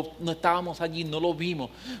 Nosotros no estábamos allí, no lo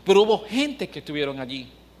vimos. Pero hubo gente que estuvieron allí.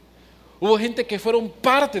 Hubo gente que fueron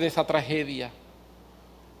parte de esa tragedia.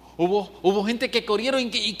 Hubo gente que corrieron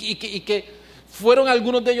y que fueron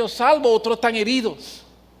algunos de ellos salvos, otros están heridos.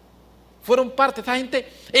 Fueron parte. Esa gente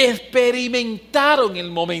experimentaron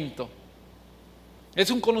el momento.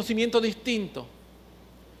 Es un conocimiento distinto.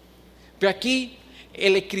 Pero aquí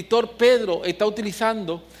el escritor Pedro está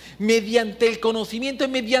utilizando mediante el conocimiento y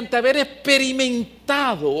mediante haber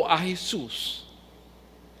experimentado a Jesús.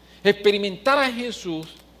 Experimentar a Jesús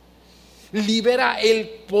libera el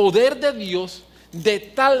poder de Dios de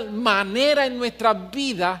tal manera en nuestras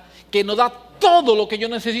vidas que nos da todo lo que yo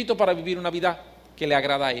necesito para vivir una vida que le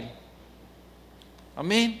agrada a Él.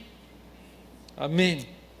 Amén.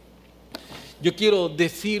 Amén. Yo quiero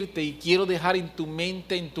decirte y quiero dejar en tu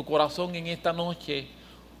mente, en tu corazón en esta noche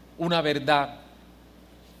una verdad.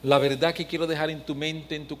 La verdad que quiero dejar en tu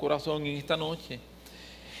mente, en tu corazón en esta noche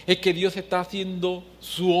es que Dios está haciendo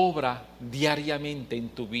su obra diariamente en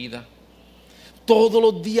tu vida. Todos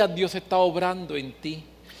los días Dios está obrando en ti.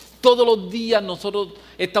 Todos los días nosotros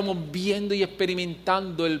estamos viendo y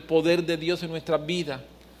experimentando el poder de Dios en nuestras vidas.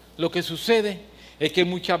 Lo que sucede es que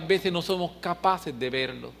muchas veces no somos capaces de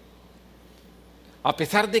verlo. A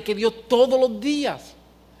pesar de que Dios todos los días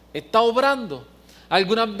está obrando,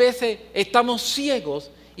 algunas veces estamos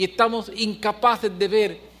ciegos y estamos incapaces de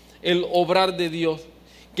ver el obrar de Dios.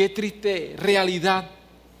 Qué triste realidad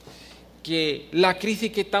que la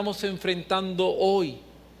crisis que estamos enfrentando hoy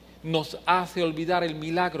nos hace olvidar el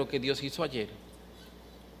milagro que Dios hizo ayer.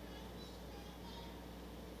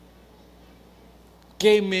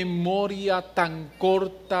 Qué memoria tan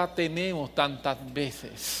corta tenemos tantas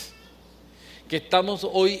veces, que estamos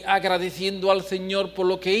hoy agradeciendo al Señor por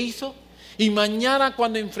lo que hizo y mañana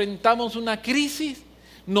cuando enfrentamos una crisis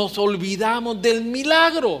nos olvidamos del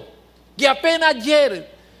milagro que apenas ayer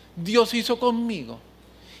Dios hizo conmigo.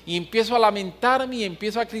 Y empiezo a lamentarme y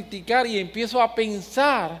empiezo a criticar y empiezo a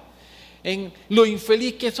pensar en lo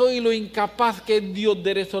infeliz que soy y lo incapaz que es Dios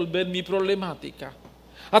de resolver mi problemática.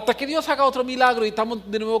 Hasta que Dios haga otro milagro y estamos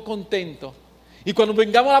de nuevo contentos. Y cuando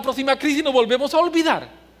vengamos a la próxima crisis nos volvemos a olvidar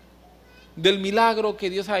del milagro que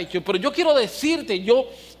Dios ha hecho. Pero yo quiero decirte, yo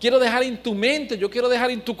quiero dejar en tu mente, yo quiero dejar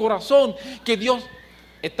en tu corazón que Dios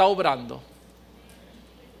está obrando.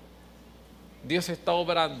 Dios está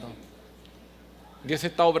obrando. Dios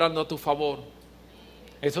está obrando a tu favor.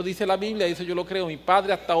 Eso dice la Biblia, eso yo lo creo. Mi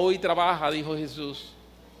Padre hasta hoy trabaja, dijo Jesús.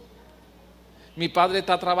 Mi Padre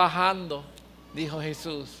está trabajando, dijo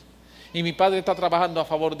Jesús. Y mi Padre está trabajando a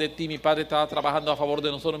favor de ti, mi Padre está trabajando a favor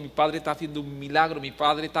de nosotros, mi Padre está haciendo un milagro, mi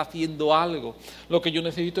Padre está haciendo algo. Lo que yo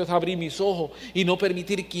necesito es abrir mis ojos y no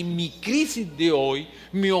permitir que mi crisis de hoy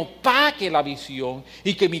me opaque la visión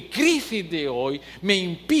y que mi crisis de hoy me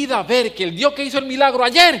impida ver que el Dios que hizo el milagro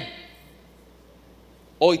ayer,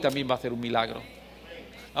 hoy también va a hacer un milagro.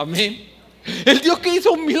 Amén. El Dios que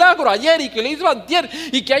hizo un milagro ayer y que le hizo antier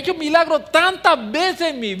y que ha hecho milagros tantas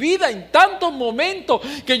veces en mi vida, en tantos momentos,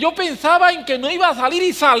 que yo pensaba en que no iba a salir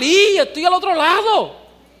y salí, estoy al otro lado.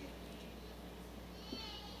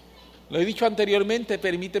 Lo he dicho anteriormente,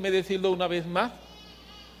 permíteme decirlo una vez más.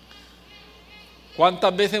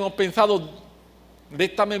 ¿Cuántas veces hemos pensado, de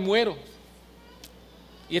esta me muero?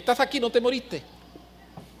 Y estás aquí, no te moriste.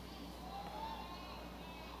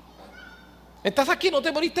 Estás aquí, no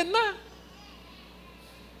te moriste en nada.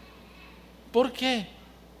 ¿Por qué?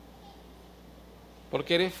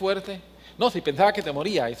 ¿Porque eres fuerte? No, si pensaba que te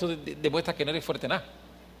moría, eso demuestra que no eres fuerte nada.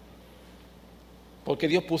 Porque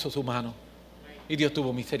Dios puso su mano y Dios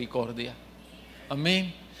tuvo misericordia.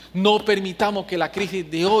 Amén. No permitamos que la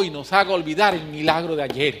crisis de hoy nos haga olvidar el milagro de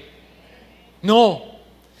ayer. No.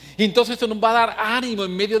 Y entonces eso nos va a dar ánimo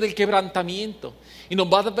en medio del quebrantamiento. Y nos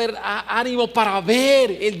va a dar ánimo para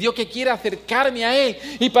ver el Dios que quiere acercarme a Él.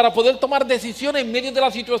 Y para poder tomar decisiones en medio de la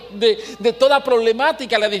de toda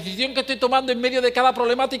problemática. La decisión que estoy tomando en medio de cada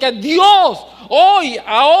problemática es Dios. Hoy,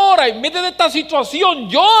 ahora, en medio de esta situación,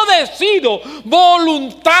 yo decido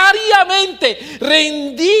voluntariamente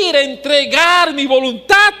rendir, entregar mi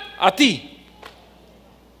voluntad a ti.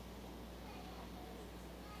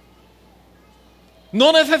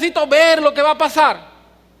 No necesito ver lo que va a pasar.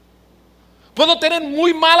 Puedo tener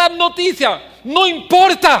muy malas noticias, no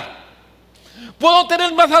importa. Puedo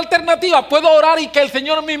tener más alternativas, puedo orar y que el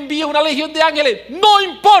Señor me envíe una legión de ángeles, no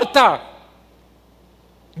importa.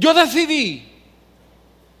 Yo decidí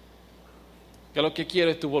que lo que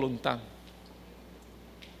quiero es tu voluntad.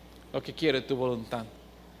 Lo que quiero es tu voluntad.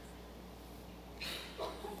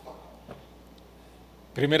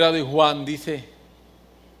 Primera de Juan dice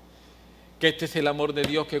que este es el amor de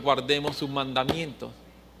Dios, que guardemos sus mandamientos.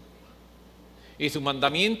 Y sus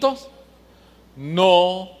mandamientos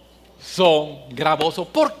no son gravosos.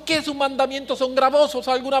 ¿Por qué sus mandamientos son gravosos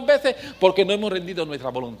algunas veces? Porque no hemos rendido nuestra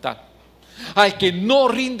voluntad. Al que no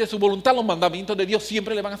rinde su voluntad, los mandamientos de Dios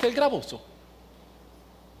siempre le van a ser gravosos.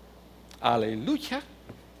 Aleluya.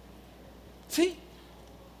 Sí.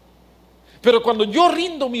 Pero cuando yo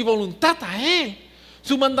rindo mi voluntad a Él,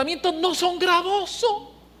 sus mandamientos no son gravosos.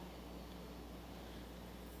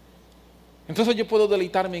 Entonces yo puedo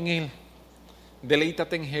deleitarme en Él.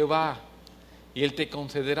 Deleítate en Jehová y Él te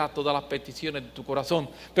concederá todas las peticiones de tu corazón.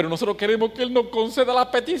 Pero nosotros queremos que Él nos conceda las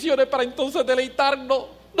peticiones para entonces deleitarnos.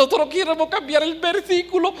 Nosotros queremos cambiar el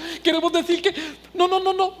versículo. Queremos decir que no.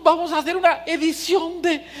 Vamos a hacer una edición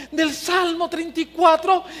del Salmo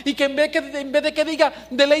 34 y que en vez de que diga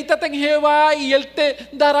deleítate en Jehová y Él te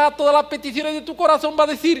dará todas las peticiones de tu corazón, va a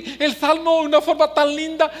decir el Salmo de una forma tan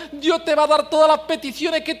linda: Dios te va a dar todas las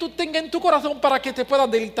peticiones que tú tengas en tu corazón para que te puedas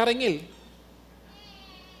deleitar en Él.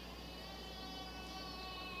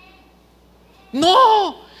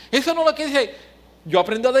 No, eso no es lo que dice. Yo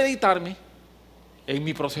aprendo a deleitarme en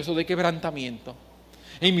mi proceso de quebrantamiento.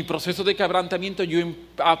 En mi proceso de quebrantamiento yo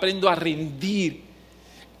aprendo a rendir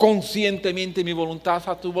conscientemente mi voluntad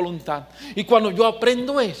a tu voluntad. Y cuando yo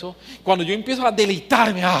aprendo eso, cuando yo empiezo a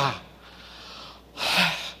deleitarme,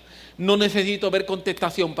 no necesito ver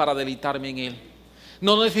contestación para deleitarme en Él.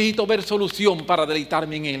 No necesito ver solución para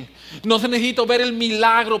deleitarme en Él. No necesito ver el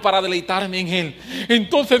milagro para deleitarme en Él.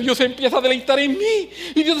 Entonces Dios empieza a deleitar en mí.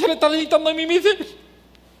 Y Dios se le está deleitando en mí y me dice: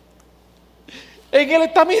 en Él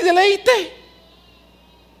está mi deleite.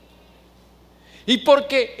 Y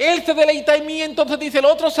porque Él se deleita en mí, entonces dice el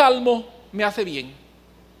otro salmo, me hace bien.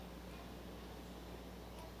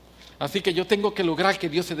 Así que yo tengo que lograr que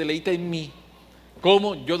Dios se deleite en mí.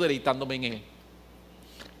 ¿Cómo? Yo deleitándome en Él.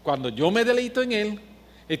 Cuando yo me deleito en Él,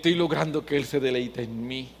 estoy logrando que Él se deleite en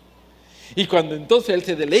mí. Y cuando entonces Él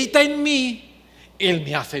se deleita en mí, Él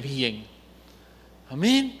me hace bien.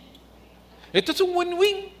 Amén. Esto es un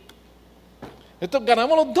win-win. Esto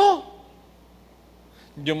ganamos los dos.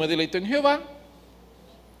 Yo me deleito en Jehová,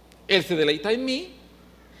 Él se deleita en mí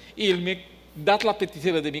y Él me da las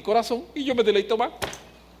peticiones de mi corazón y yo me deleito más.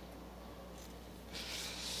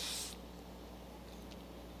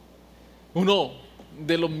 Uno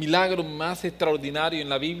de los milagros más extraordinarios en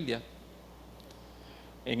la Biblia,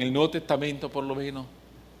 en el Nuevo Testamento por lo menos,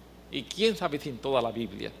 y quién sabe si en toda la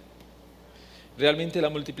Biblia, realmente la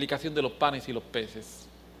multiplicación de los panes y los peces.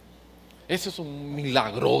 Eso es un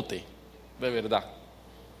milagrote, de verdad.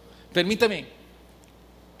 Permítame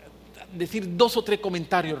decir 2 o 3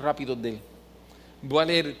 comentarios rápidos de él. Voy a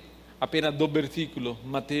leer apenas 2 versículos,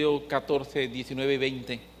 Mateo 14, 19 y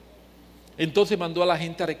 20. Entonces mandó a la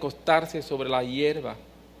gente a recostarse sobre la hierba,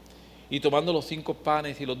 y tomando los 5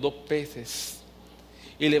 panes y los 2 peces,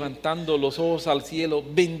 y levantando los ojos al cielo,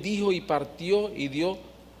 bendijo y partió y dio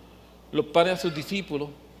los panes a sus discípulos,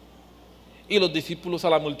 y los discípulos a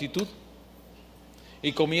la multitud.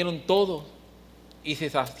 Y comieron todos, y se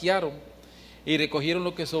saciaron, y recogieron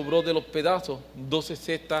lo que sobró de los pedazos, 12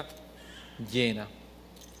 cestas llenas.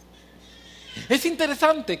 Es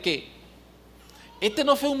interesante que este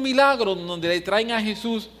no fue un milagro donde le traen a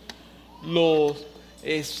Jesús los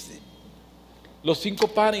 5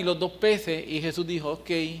 panes y los 2 peces, y Jesús dijo, ok,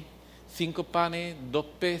 5 panes, 2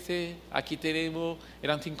 peces, aquí tenemos,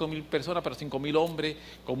 eran 5,000 personas, pero 5,000 hombres,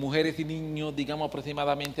 con mujeres y niños, digamos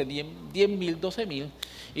aproximadamente 10,000, 12,000.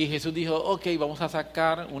 Y Jesús dijo, ok, vamos a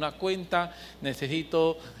sacar una cuenta,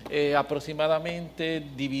 necesito aproximadamente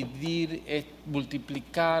dividir,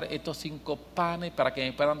 multiplicar estos 5 panes para que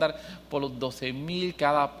me puedan dar por los 12,000.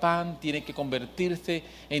 Cada pan tiene que convertirse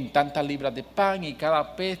en tantas libras de pan y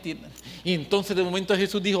cada pez tiene... Y entonces de momento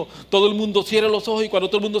Jesús dijo, todo el mundo cierra los ojos, y cuando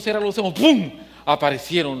todo el mundo cierra los ojos, ¡pum!,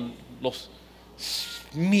 aparecieron los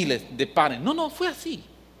miles de panes. No fue así.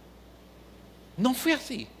 No fue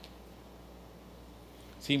así.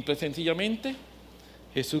 Simple y sencillamente,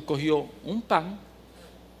 Jesús cogió un pan,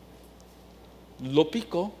 lo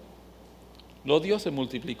picó, lo dio, se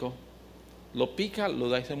multiplicó. Lo pica, lo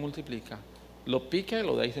da y se multiplica. Lo pica,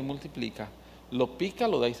 lo da y se multiplica. Lo pica,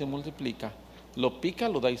 lo da y se multiplica. Lo pica,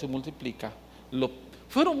 lo da y se multiplica.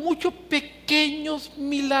 Fueron muchos pequeños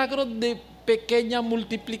milagros de pequeñas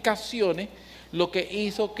multiplicaciones lo que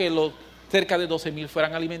hizo que los cerca de 12,000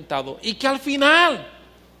 fueran alimentados y que al final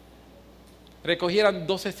recogieran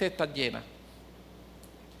 12 cestas llenas.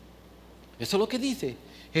 Eso es lo que dice.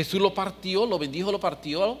 Jesús lo partió, lo bendijo, lo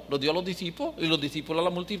partió, lo dio a los discípulos, y los discípulos a la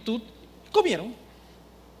multitud comieron.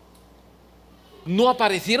 No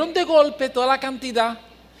aparecieron de golpe toda la cantidad.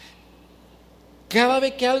 Cada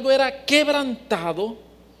vez que algo era quebrantado,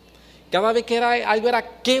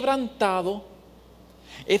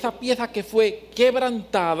 esa pieza que fue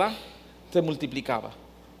quebrantada se multiplicaba.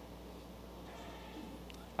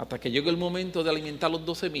 Hasta que llegó el momento de alimentar los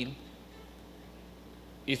 12,000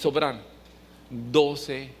 y sobran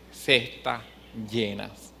 12 cestas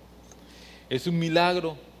llenas. Es un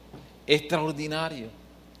milagro extraordinario.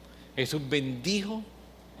 Jesús bendijo,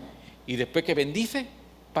 y después que bendice,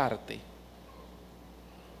 parte.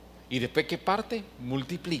 Y después que parte,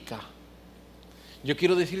 multiplica. Yo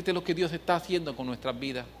quiero decirte lo que Dios está haciendo con nuestras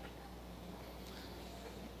vidas.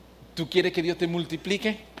 ¿Tú quieres que Dios te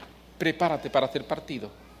multiplique? Prepárate para ser partido.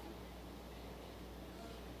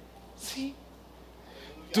 Sí.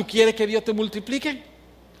 ¿Tú quieres que Dios te multiplique?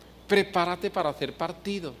 Prepárate para ser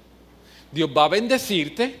partido. Dios va a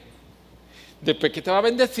bendecirte. Después que te va a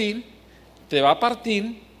bendecir, te va a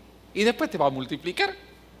partir y después te va a multiplicar.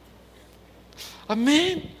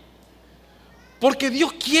 Amén. Porque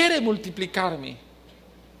Dios quiere multiplicarme.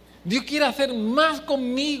 Dios quiere hacer más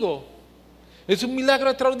conmigo. Es un milagro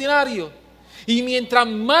extraordinario. Y mientras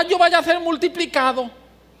más yo vaya a ser multiplicado,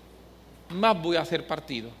 más voy a ser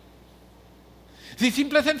partido. Si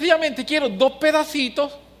simple y sencillamente quiero 2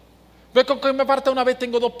 pedacitos, pues con que me parta una vez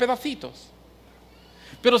tengo 2 pedacitos.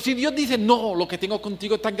 Pero si Dios dice, no, lo que tengo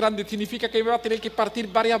contigo es tan grande, significa que me va a tener que partir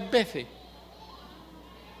varias veces.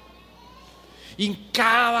 Y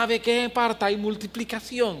cada vez que me parta hay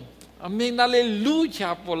multiplicación. Amén,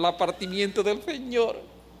 aleluya por el partimiento del Señor.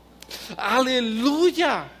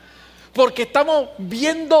 Aleluya. Porque estamos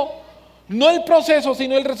viendo no el proceso,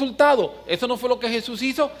 sino el resultado. Eso no fue lo que Jesús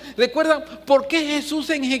hizo. ¿Recuerdan por qué Jesús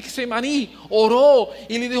en Getsemaní oró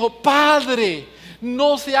y le dijo, Padre,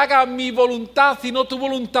 no se haga mi voluntad sino tu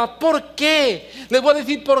voluntad? ¿Por qué? Les voy a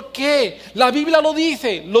decir por qué. La Biblia lo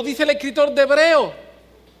dice el escritor de Hebreos.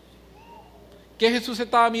 ¿Qué Jesús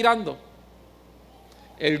estaba mirando?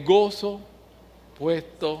 El gozo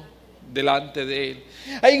puesto delante de él.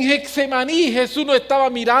 En Getsemaní Jesús no estaba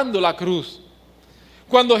mirando la cruz.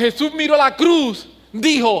 Cuando Jesús miró la cruz,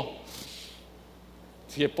 dijo,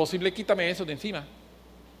 si es posible, quítame eso de encima.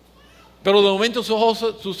 Pero de momento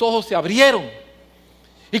sus ojos se abrieron.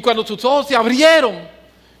 Y cuando sus ojos se abrieron,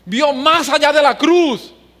 vio más allá de la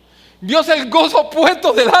cruz. Vio el gozo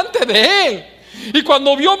puesto delante de él. Y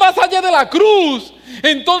cuando vio más allá de la cruz,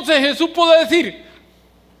 entonces Jesús pudo decir,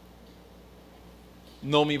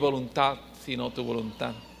 no mi voluntad, sino tu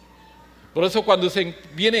voluntad. Por eso cuando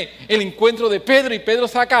viene el encuentro de Pedro y Pedro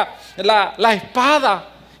saca la espada,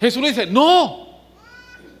 Jesús le dice, no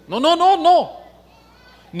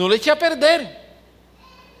le eche a perder.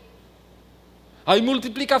 Hay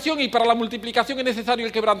multiplicación y para la multiplicación es necesario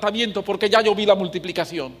el quebrantamiento, porque ya yo vi la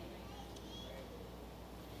multiplicación.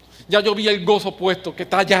 Ya yo vi el gozo puesto que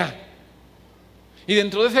está allá. Y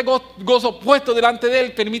dentro de ese gozo puesto delante de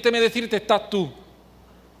Él, permíteme decirte, estás tú.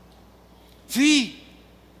 Sí,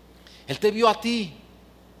 Él te vio a ti.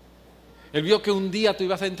 Él vio que un día tú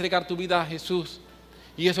ibas a entregar tu vida a Jesús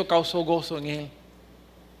y eso causó gozo en Él.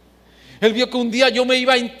 Él vio que un día yo me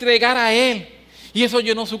iba a entregar a Él y eso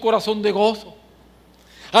llenó su corazón de gozo.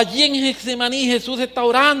 Allí en Getsemaní Jesús está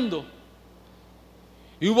orando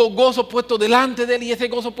y hubo gozo puesto delante de Él y ese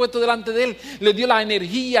gozo puesto delante de Él le dio la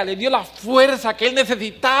energía, le dio la fuerza que Él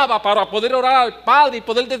necesitaba para poder orar al Padre y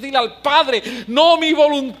poder decirle al Padre, no mi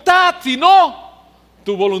voluntad, sino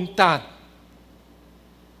tu voluntad.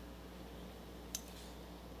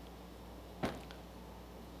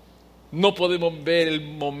 No podemos ver el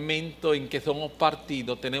momento en que somos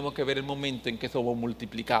partidos, tenemos que ver el momento en que somos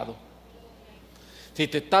multiplicados. Si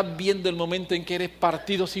te estás viendo el momento en que eres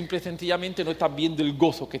partido, simple y sencillamente no estás viendo el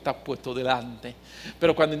gozo que está puesto delante.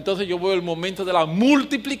 Pero cuando entonces yo veo el momento de la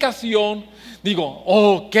multiplicación, digo,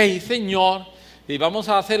 ok, Señor, y vamos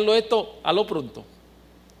a hacerlo esto a lo pronto.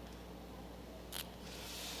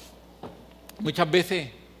 Muchas veces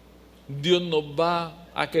Dios nos va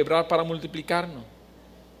a quebrar para multiplicarnos.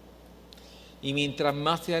 Y mientras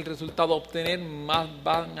más sea el resultado a obtener, más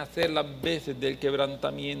van a ser las veces del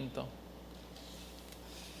quebrantamiento.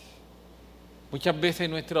 Muchas veces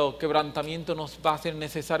nuestro quebrantamiento nos va a ser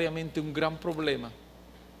necesariamente un gran problema.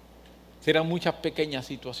 Serán muchas pequeñas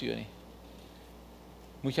situaciones.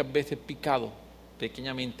 Muchas veces picado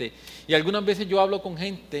pequeñamente. Y algunas veces yo hablo con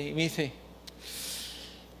gente y me dice,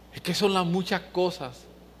 es que son las muchas cosas.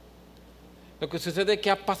 Lo que sucede es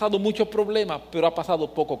que ha pasado muchos problemas, pero ha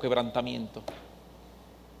pasado poco quebrantamiento.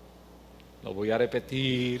 Lo voy a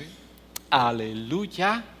repetir.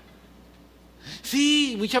 Aleluya.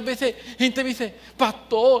 Sí, muchas veces gente me dice,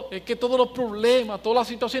 pastor, es que todos los problemas, todas las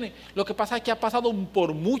situaciones, lo que pasa es que ha pasado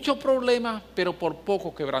por muchos problemas, pero por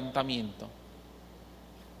poco quebrantamiento.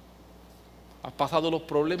 Has pasado los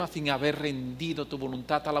problemas sin haber rendido tu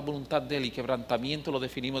voluntad a la voluntad de Él, y quebrantamiento lo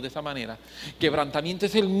definimos de esa manera. Quebrantamiento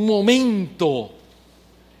es el momento,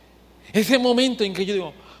 ese momento en que yo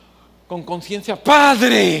digo con conciencia,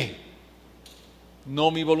 Padre,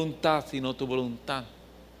 no mi voluntad sino tu voluntad.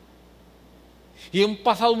 Y han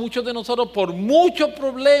pasado muchos de nosotros por muchos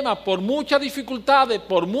problemas, por muchas dificultades,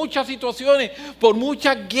 por muchas situaciones, por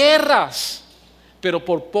muchas guerras, pero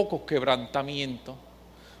por poco quebrantamiento.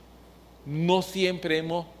 No siempre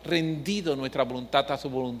hemos rendido nuestra voluntad a su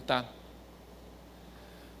voluntad.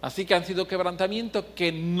 Así que han sido quebrantamientos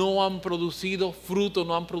que no han producido fruto,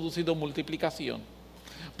 no han producido multiplicación.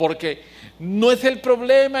 Porque no es el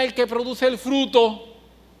problema el que produce el fruto.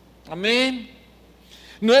 Amén.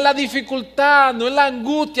 No es la dificultad, no es la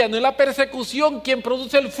angustia, no es la persecución quien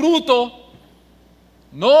produce el fruto.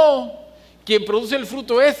 No, quien produce el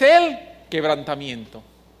fruto es el quebrantamiento.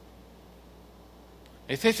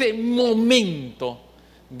 Es ese momento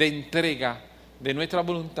de entrega de nuestra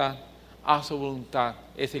voluntad a su voluntad,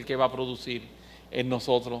 es el que va a producir en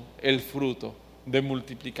nosotros el fruto de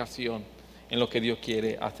multiplicación en lo que Dios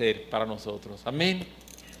quiere hacer para nosotros. Amén.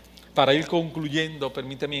 Para ir concluyendo,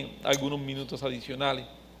 permítame algunos minutos adicionales.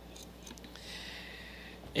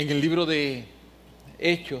 En el libro de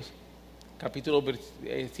Hechos, capítulo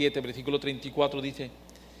 7, versículo 34, dice,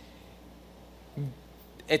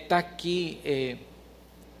 está aquí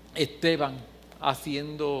Esteban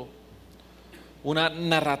haciendo una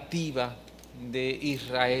narrativa de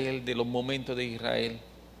Israel, de los momentos de Israel.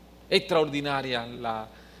 Extraordinaria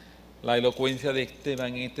la elocuencia de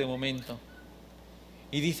Esteban en este momento.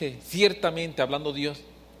 Y dice, ciertamente, hablando Dios,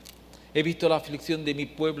 he visto la aflicción de mi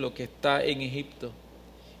pueblo que está en Egipto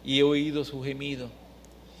y he oído su gemido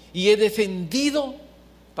y he descendido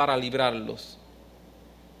para librarlos.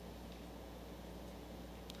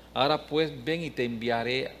 Ahora pues ven y te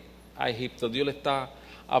enviaré a Egipto. Dios le está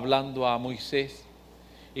hablando a Moisés,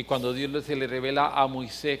 y cuando Dios se le revela a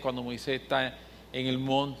Moisés, cuando Moisés está en el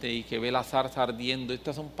monte y que ve la zarza ardiendo,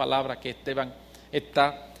 estas son palabras que Esteban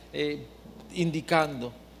está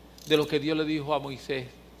indicando de lo que Dios le dijo a Moisés.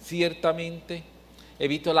 Ciertamente he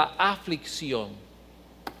visto la aflicción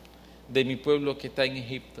de mi pueblo que está en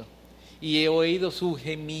Egipto y he oído su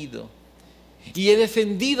gemido y he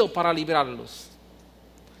descendido para librarlos.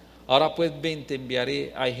 Ahora pues ven, te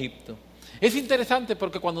enviaré a Egipto. Es interesante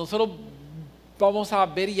porque cuando nosotros vamos a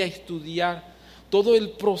ver y a estudiar todo el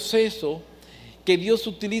proceso que Dios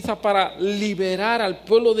utiliza para liberar al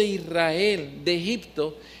pueblo de Israel de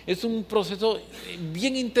Egipto, es un proceso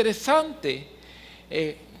bien interesante.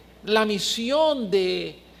 La misión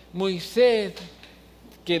de Moisés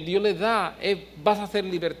que Dios le da es: vas a ser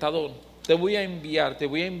libertador, te voy a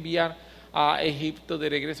enviar a Egipto, de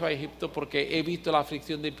regreso a Egipto, porque he visto la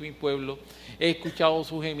aflicción de mi pueblo, he escuchado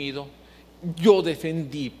su gemido, yo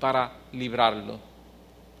descendí para librarlo.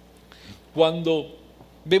 Cuando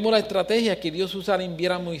vemos la estrategia que Dios usa al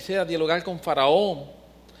enviar a Moisés a dialogar con Faraón,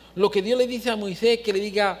 lo que Dios le dice a Moisés es que le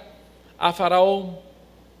diga a Faraón: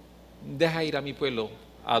 deja ir a mi pueblo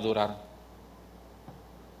a adorar.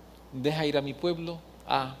 Deja ir a mi pueblo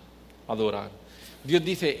a adorar. Dios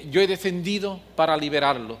dice: yo he descendido para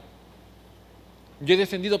liberarlo. Yo he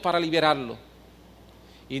descendido para liberarlo.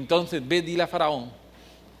 Y entonces ve, dile a Faraón: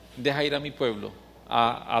 deja ir a mi pueblo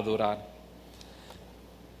a adorar.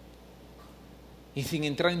 Y sin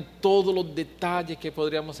entrar en todos los detalles que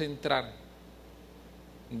podríamos entrar,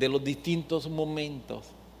 de los distintos momentos,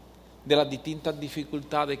 de las distintas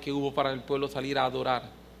dificultades que hubo para el pueblo salir a adorar,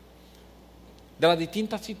 de las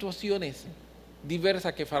distintas situaciones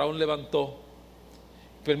diversas que Faraón levantó,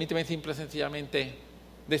 permíteme simple y sencillamente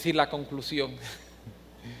decir la conclusión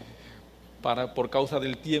por causa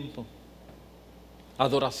del tiempo.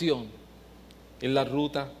 Adoración es la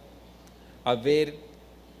ruta a ver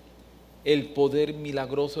el poder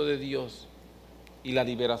milagroso de Dios y la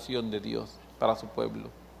liberación de Dios para su pueblo.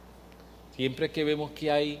 Siempre que vemos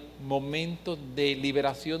que hay momentos de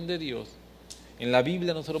liberación de Dios, en la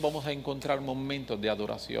Biblia nosotros vamos a encontrar momentos de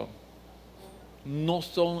adoración. No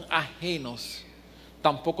son ajenos,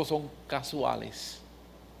 tampoco son casuales.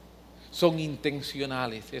 Son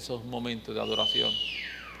intencionales esos momentos de adoración.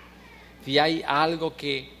 Si hay algo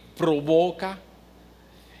que provoca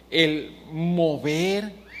el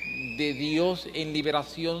mover de Dios en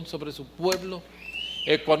liberación sobre su pueblo,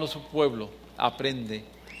 es cuando su pueblo aprende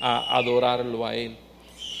a adorarlo a Él.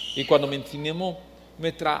 Y cuando mencionemos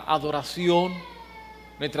nuestra adoración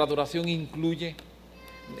incluye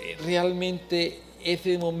realmente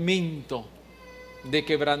ese momento de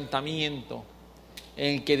quebrantamiento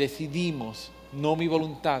en el que decidimos: no mi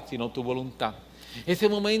voluntad, sino tu voluntad. Ese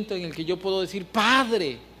momento en el que yo puedo decir: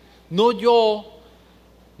 Padre, no lo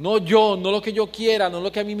que yo quiera, no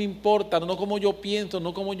lo que a mí me importa, no como yo pienso,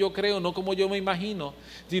 no como yo creo, no como yo me imagino,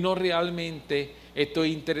 sino realmente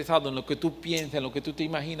estoy interesado en lo que tú piensas, en lo que tú te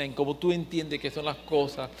imaginas, en cómo tú entiendes que son las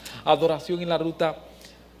cosas. Adoración en la ruta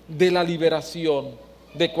de la liberación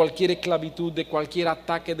de cualquier esclavitud, de cualquier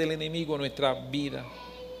ataque del enemigo en nuestra vida.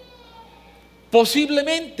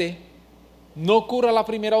 Posiblemente no ocurra la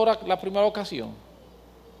primera ocasión.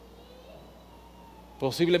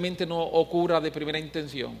 Posiblemente no ocurra de primera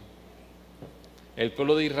intención. El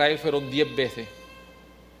pueblo de Israel fueron 10 veces.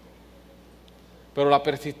 Pero la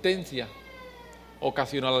persistencia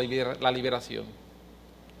ocasionó la liberación.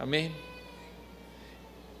 Amén.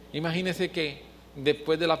 Imagínense que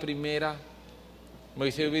después de la primera,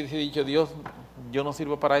 Moisés hubiese dicho: Dios, yo no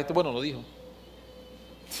sirvo para esto. Bueno, lo dijo.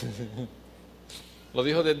 Lo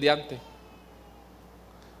dijo desde antes.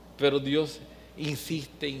 Pero Dios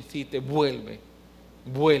insiste, vuelve.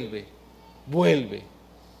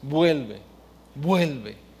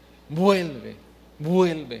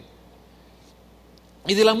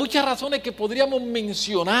 Y de las muchas razones que podríamos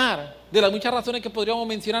mencionar,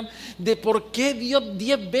 de por qué Dios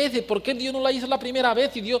 10 veces, por qué Dios no la hizo la primera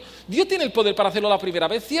vez, y Dios tiene el poder para hacerlo la primera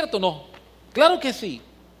vez, ¿cierto o no? Claro que sí.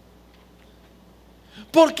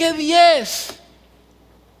 ¿Por qué 10?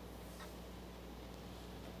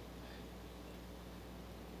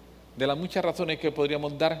 De las muchas razones que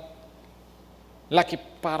podríamos dar, la que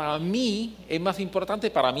para mí es más importante,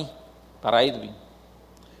 para Edwin,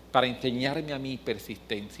 para enseñarme a mí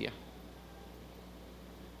persistencia,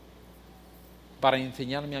 para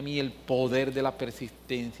enseñarme a mí el poder de la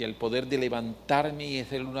persistencia, el poder de levantarme y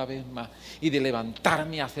hacerlo una vez más, y de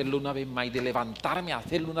levantarme a hacerlo una vez más, y de levantarme a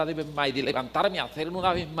hacerlo una vez más, y de levantarme a hacerlo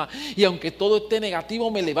una vez más, y aunque todo esté negativo,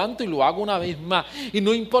 me levanto y lo hago una vez más, y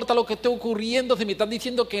no importa lo que esté ocurriendo, si me están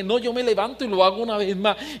diciendo que no, yo me levanto y lo hago una vez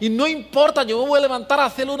más, y no importa, yo me voy a levantar a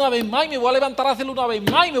hacerlo una vez más, y me voy a levantar a hacerlo una vez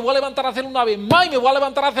más, y me voy a levantar a hacerlo una vez más, y me voy a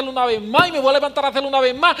levantar a hacerlo una vez más, y me voy a levantar a hacerlo una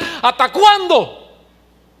vez más. ¿Hasta cuándo?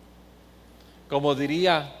 Como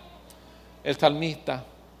diría el salmista: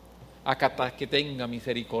 hasta que tenga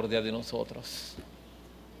misericordia de nosotros,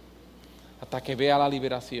 hasta que vea la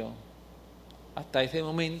liberación. Hasta ese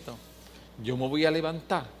momento yo me voy a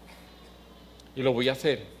levantar y lo voy a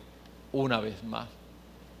hacer una vez más.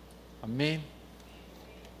 Amén.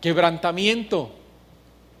 Quebrantamiento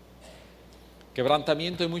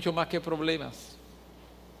es mucho más que problemas.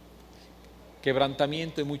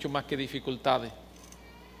 Quebrantamiento es mucho más que dificultades.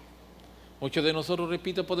 Muchos de nosotros,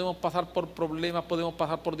 repito, podemos pasar por problemas, podemos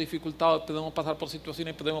pasar por dificultades, podemos pasar por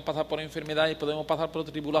situaciones, podemos pasar por enfermedades, podemos pasar por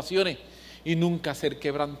tribulaciones y nunca ser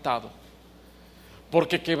quebrantados.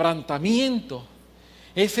 Porque quebrantamiento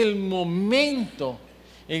es el momento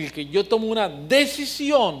en el que yo tomo una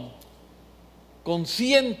decisión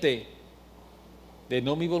consciente de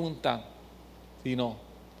no mi voluntad, sino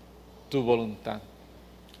tu voluntad.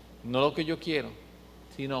 No lo que yo quiero,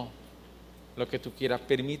 sino lo que tú quieras.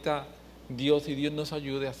 Permita Dios y Dios nos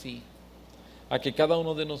ayude así, a que cada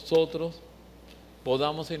uno de nosotros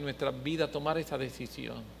podamos en nuestra vida tomar esa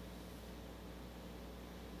decisión,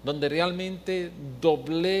 donde realmente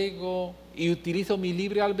doblego y utilizo mi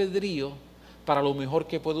libre albedrío para lo mejor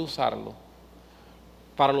que puedo usarlo.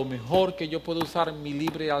 Para lo mejor que yo puedo usar mi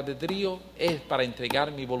libre albedrío es para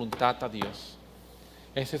entregar mi voluntad a Dios.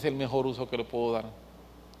 Ese es el mejor uso que le puedo dar.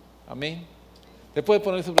 Amén. Después de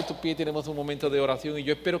poner sobre tu pie tenemos un momento de oración y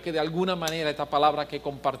yo espero que de alguna manera esta palabra que he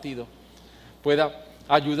compartido pueda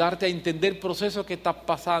ayudarte a entender procesos que estás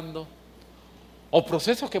pasando o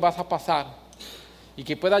procesos que vas a pasar y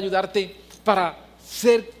que pueda ayudarte para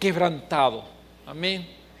ser quebrantado. Amén.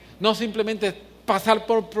 No simplemente pasar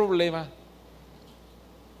por problemas,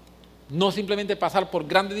 no simplemente pasar por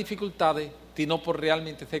grandes dificultades, sino por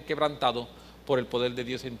realmente ser quebrantado por el poder de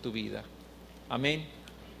Dios en tu vida. Amén.